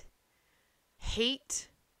justified, hate,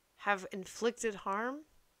 have inflicted harm.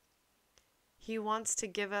 He wants to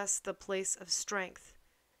give us the place of strength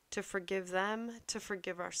to forgive them, to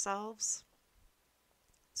forgive ourselves,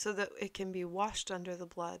 so that it can be washed under the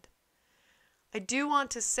blood. I do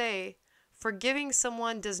want to say, forgiving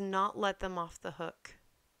someone does not let them off the hook.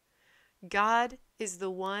 God is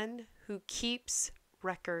the one who keeps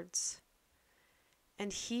records.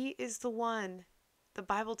 And He is the one, the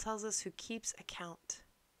Bible tells us, who keeps account.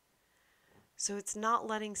 So it's not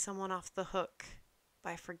letting someone off the hook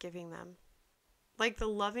by forgiving them. Like the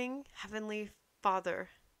loving Heavenly Father,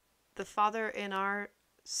 the Father in our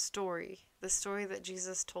story, the story that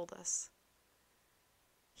Jesus told us.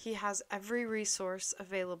 He has every resource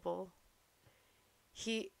available.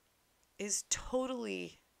 He is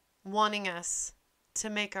totally wanting us to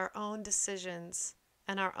make our own decisions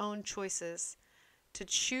and our own choices, to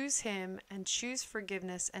choose Him and choose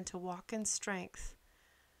forgiveness and to walk in strength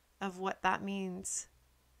of what that means,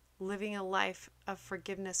 living a life of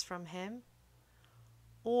forgiveness from Him,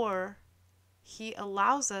 or He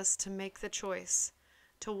allows us to make the choice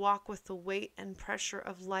to walk with the weight and pressure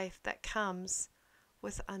of life that comes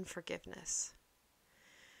with unforgiveness.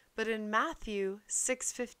 But in Matthew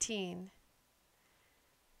 6:15,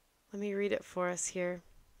 let me read it for us here.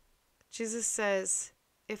 Jesus says,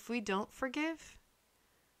 if we don't forgive,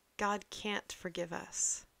 God can't forgive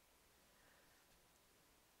us.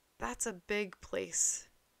 That's a big place,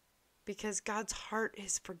 because God's heart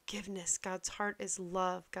is forgiveness. God's heart is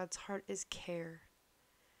love. God's heart is care.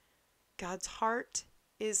 God's heart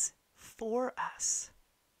is for us.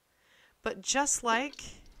 But just like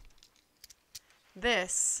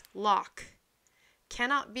this lock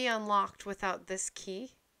cannot be unlocked without this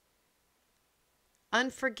key,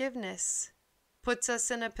 unforgiveness puts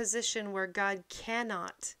us in a position where God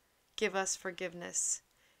cannot give us forgiveness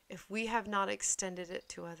if we have not extended it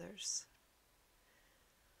to others.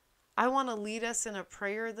 I want to lead us in a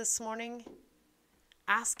prayer this morning,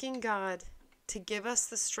 asking God to give us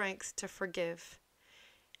the strength to forgive.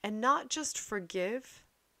 And not just forgive,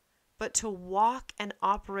 but to walk and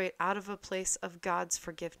operate out of a place of God's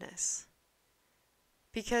forgiveness.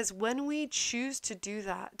 Because when we choose to do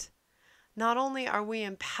that, not only are we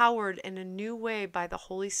empowered in a new way by the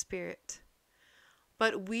Holy Spirit,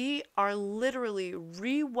 but we are literally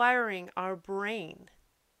rewiring our brain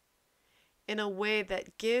in a way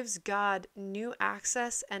that gives God new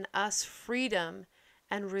access and us freedom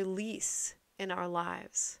and release in our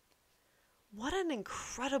lives. What an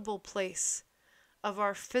incredible place of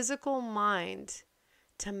our physical mind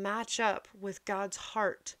to match up with God's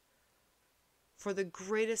heart for the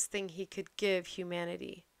greatest thing He could give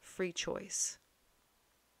humanity, free choice.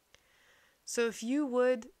 So if you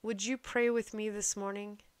would you pray with me this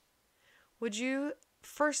morning? Would you,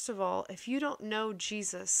 first of all, if you don't know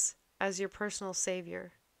Jesus as your personal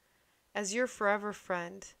Savior, as your forever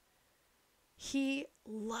friend, He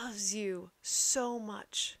loves you so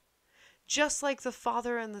much. Just like the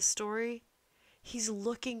father in the story, He's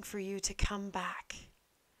looking for you to come back,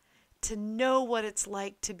 to know what it's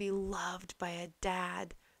like to be loved by a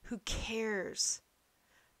dad who cares.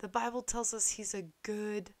 The Bible tells us He's a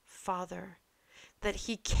good Father, that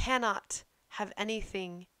He cannot have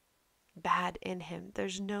anything bad in Him.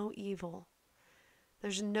 There's no evil.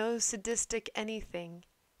 There's no sadistic anything.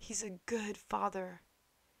 He's a good Father.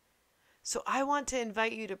 So I want to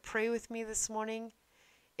invite you to pray with me this morning.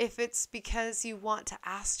 If it's because you want to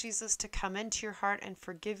ask Jesus to come into your heart and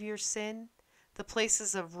forgive your sin, the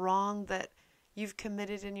places of wrong that you've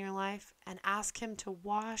committed in your life, and ask Him to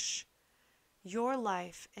wash your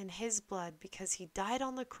life in His blood, because He died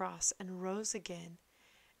on the cross and rose again.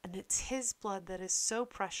 And it's His blood that is so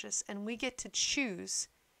precious, and we get to choose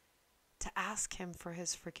to ask Him for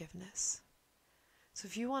His forgiveness. So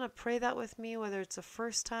if you want to pray that with me, whether it's the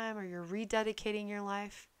first time or you're rededicating your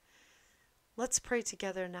life, let's pray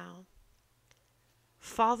together now.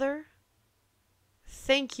 Father,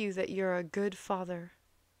 thank You that You're a good Father.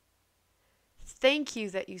 Thank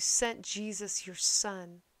You that You sent Jesus, Your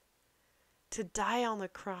Son, to die on the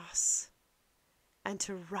cross and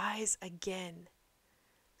to rise again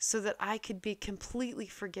so that I could be completely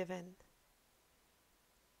forgiven.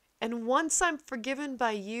 And once I'm forgiven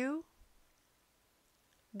by You,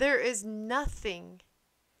 there is nothing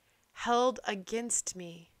held against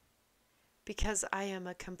me, because I am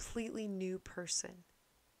a completely new person.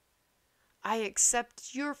 I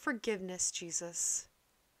accept Your forgiveness, Jesus.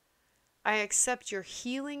 I accept Your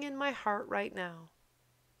healing in my heart right now.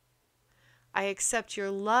 I accept Your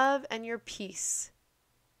love and Your peace.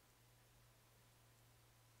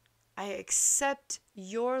 I accept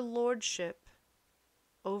Your lordship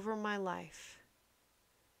over my life.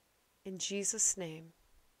 In Jesus' name,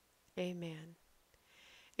 amen.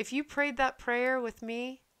 If you prayed that prayer with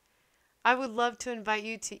me, I would love to invite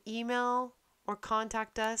you to email or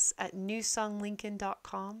contact us at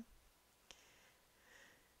newsonglincoln.com.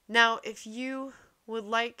 Now, if you would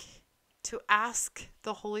like to ask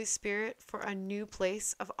the Holy Spirit for a new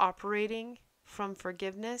place of operating from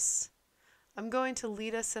forgiveness, I'm going to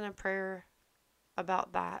lead us in a prayer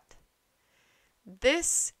about that.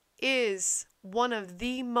 This is one of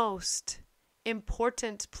the most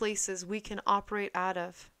important places we can operate out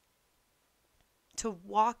of, to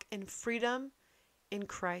walk in freedom in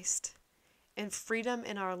Christ, and freedom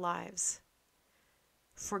in our lives.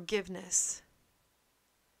 forgiveness.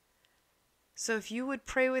 So if you would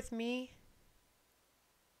pray with me,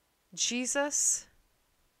 Jesus,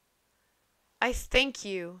 I thank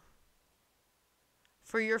you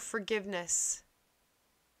for your forgiveness.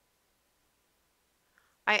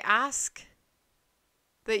 I ask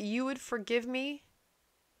that you would forgive me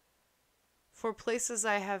for places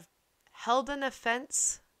I have held an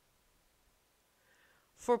offense,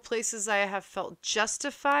 for places I have felt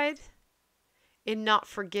justified in not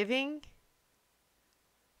forgiving,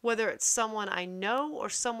 whether it's someone I know or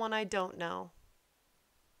someone I don't know.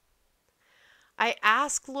 I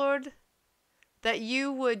ask, Lord, that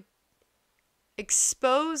you would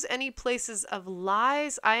expose any places of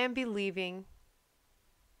lies I am believing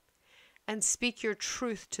and speak your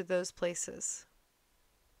truth to those places.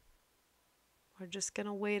 We're just going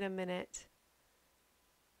to wait a minute.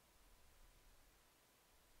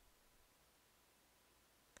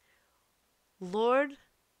 Lord,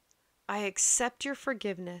 I accept your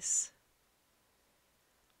forgiveness.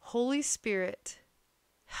 Holy Spirit,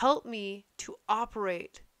 help me to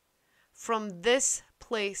operate from this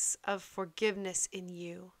place of forgiveness in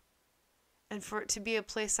you, and for it to be a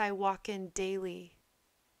place I walk in daily.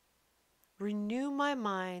 Renew my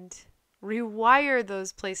mind. Rewire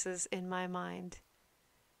those places in my mind.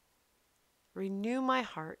 Renew my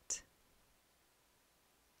heart.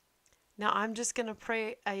 Now I'm just going to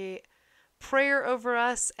pray a prayer over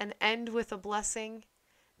us and end with a blessing.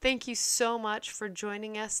 Thank you so much for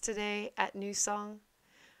joining us today at New Song.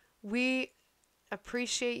 We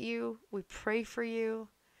appreciate you. We pray for you.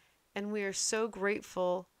 And we are so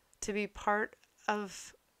grateful to be part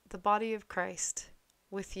of the body of Christ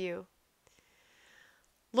with you.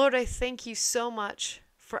 Lord, I thank you so much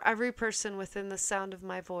for every person within the sound of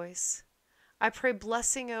my voice. I pray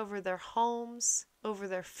blessing over their homes, over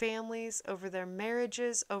their families, over their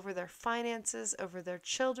marriages, over their finances, over their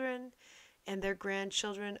children and their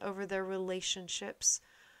grandchildren, over their relationships.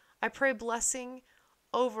 I pray blessing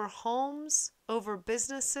over homes, over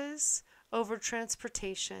businesses, over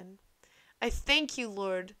transportation. I thank you,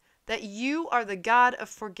 Lord, that you are the God of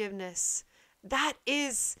forgiveness. That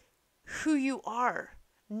is who you are.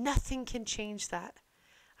 Nothing can change that.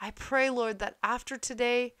 I pray, Lord, that after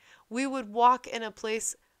today, we would walk in a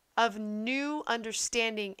place of new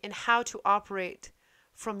understanding in how to operate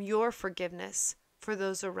from your forgiveness for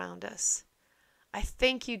those around us. I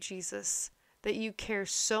thank you, Jesus, that you care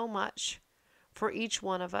so much for each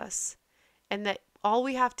one of us, and that all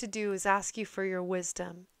we have to do is ask you for your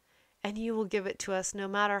wisdom, and you will give it to us no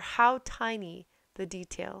matter how tiny the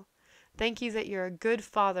detail. Thank you that you're a good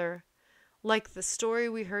Father, like the story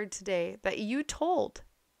we heard today that you told.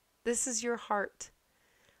 This is your heart,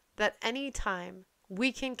 that any time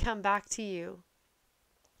we can come back to you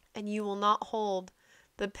and you will not hold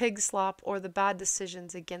the pig slop or the bad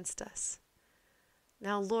decisions against us.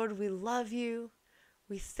 Now, Lord, we love you.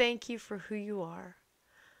 We thank you for who you are.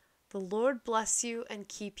 The Lord bless you and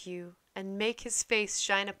keep you and make his face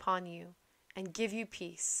shine upon you and give you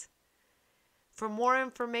peace. For more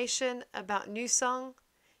information about New Song,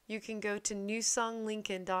 you can go to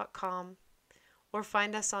newsonglincoln.com or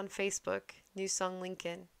find us on Facebook, New Song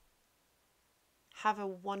Lincoln. Have a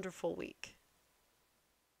wonderful week.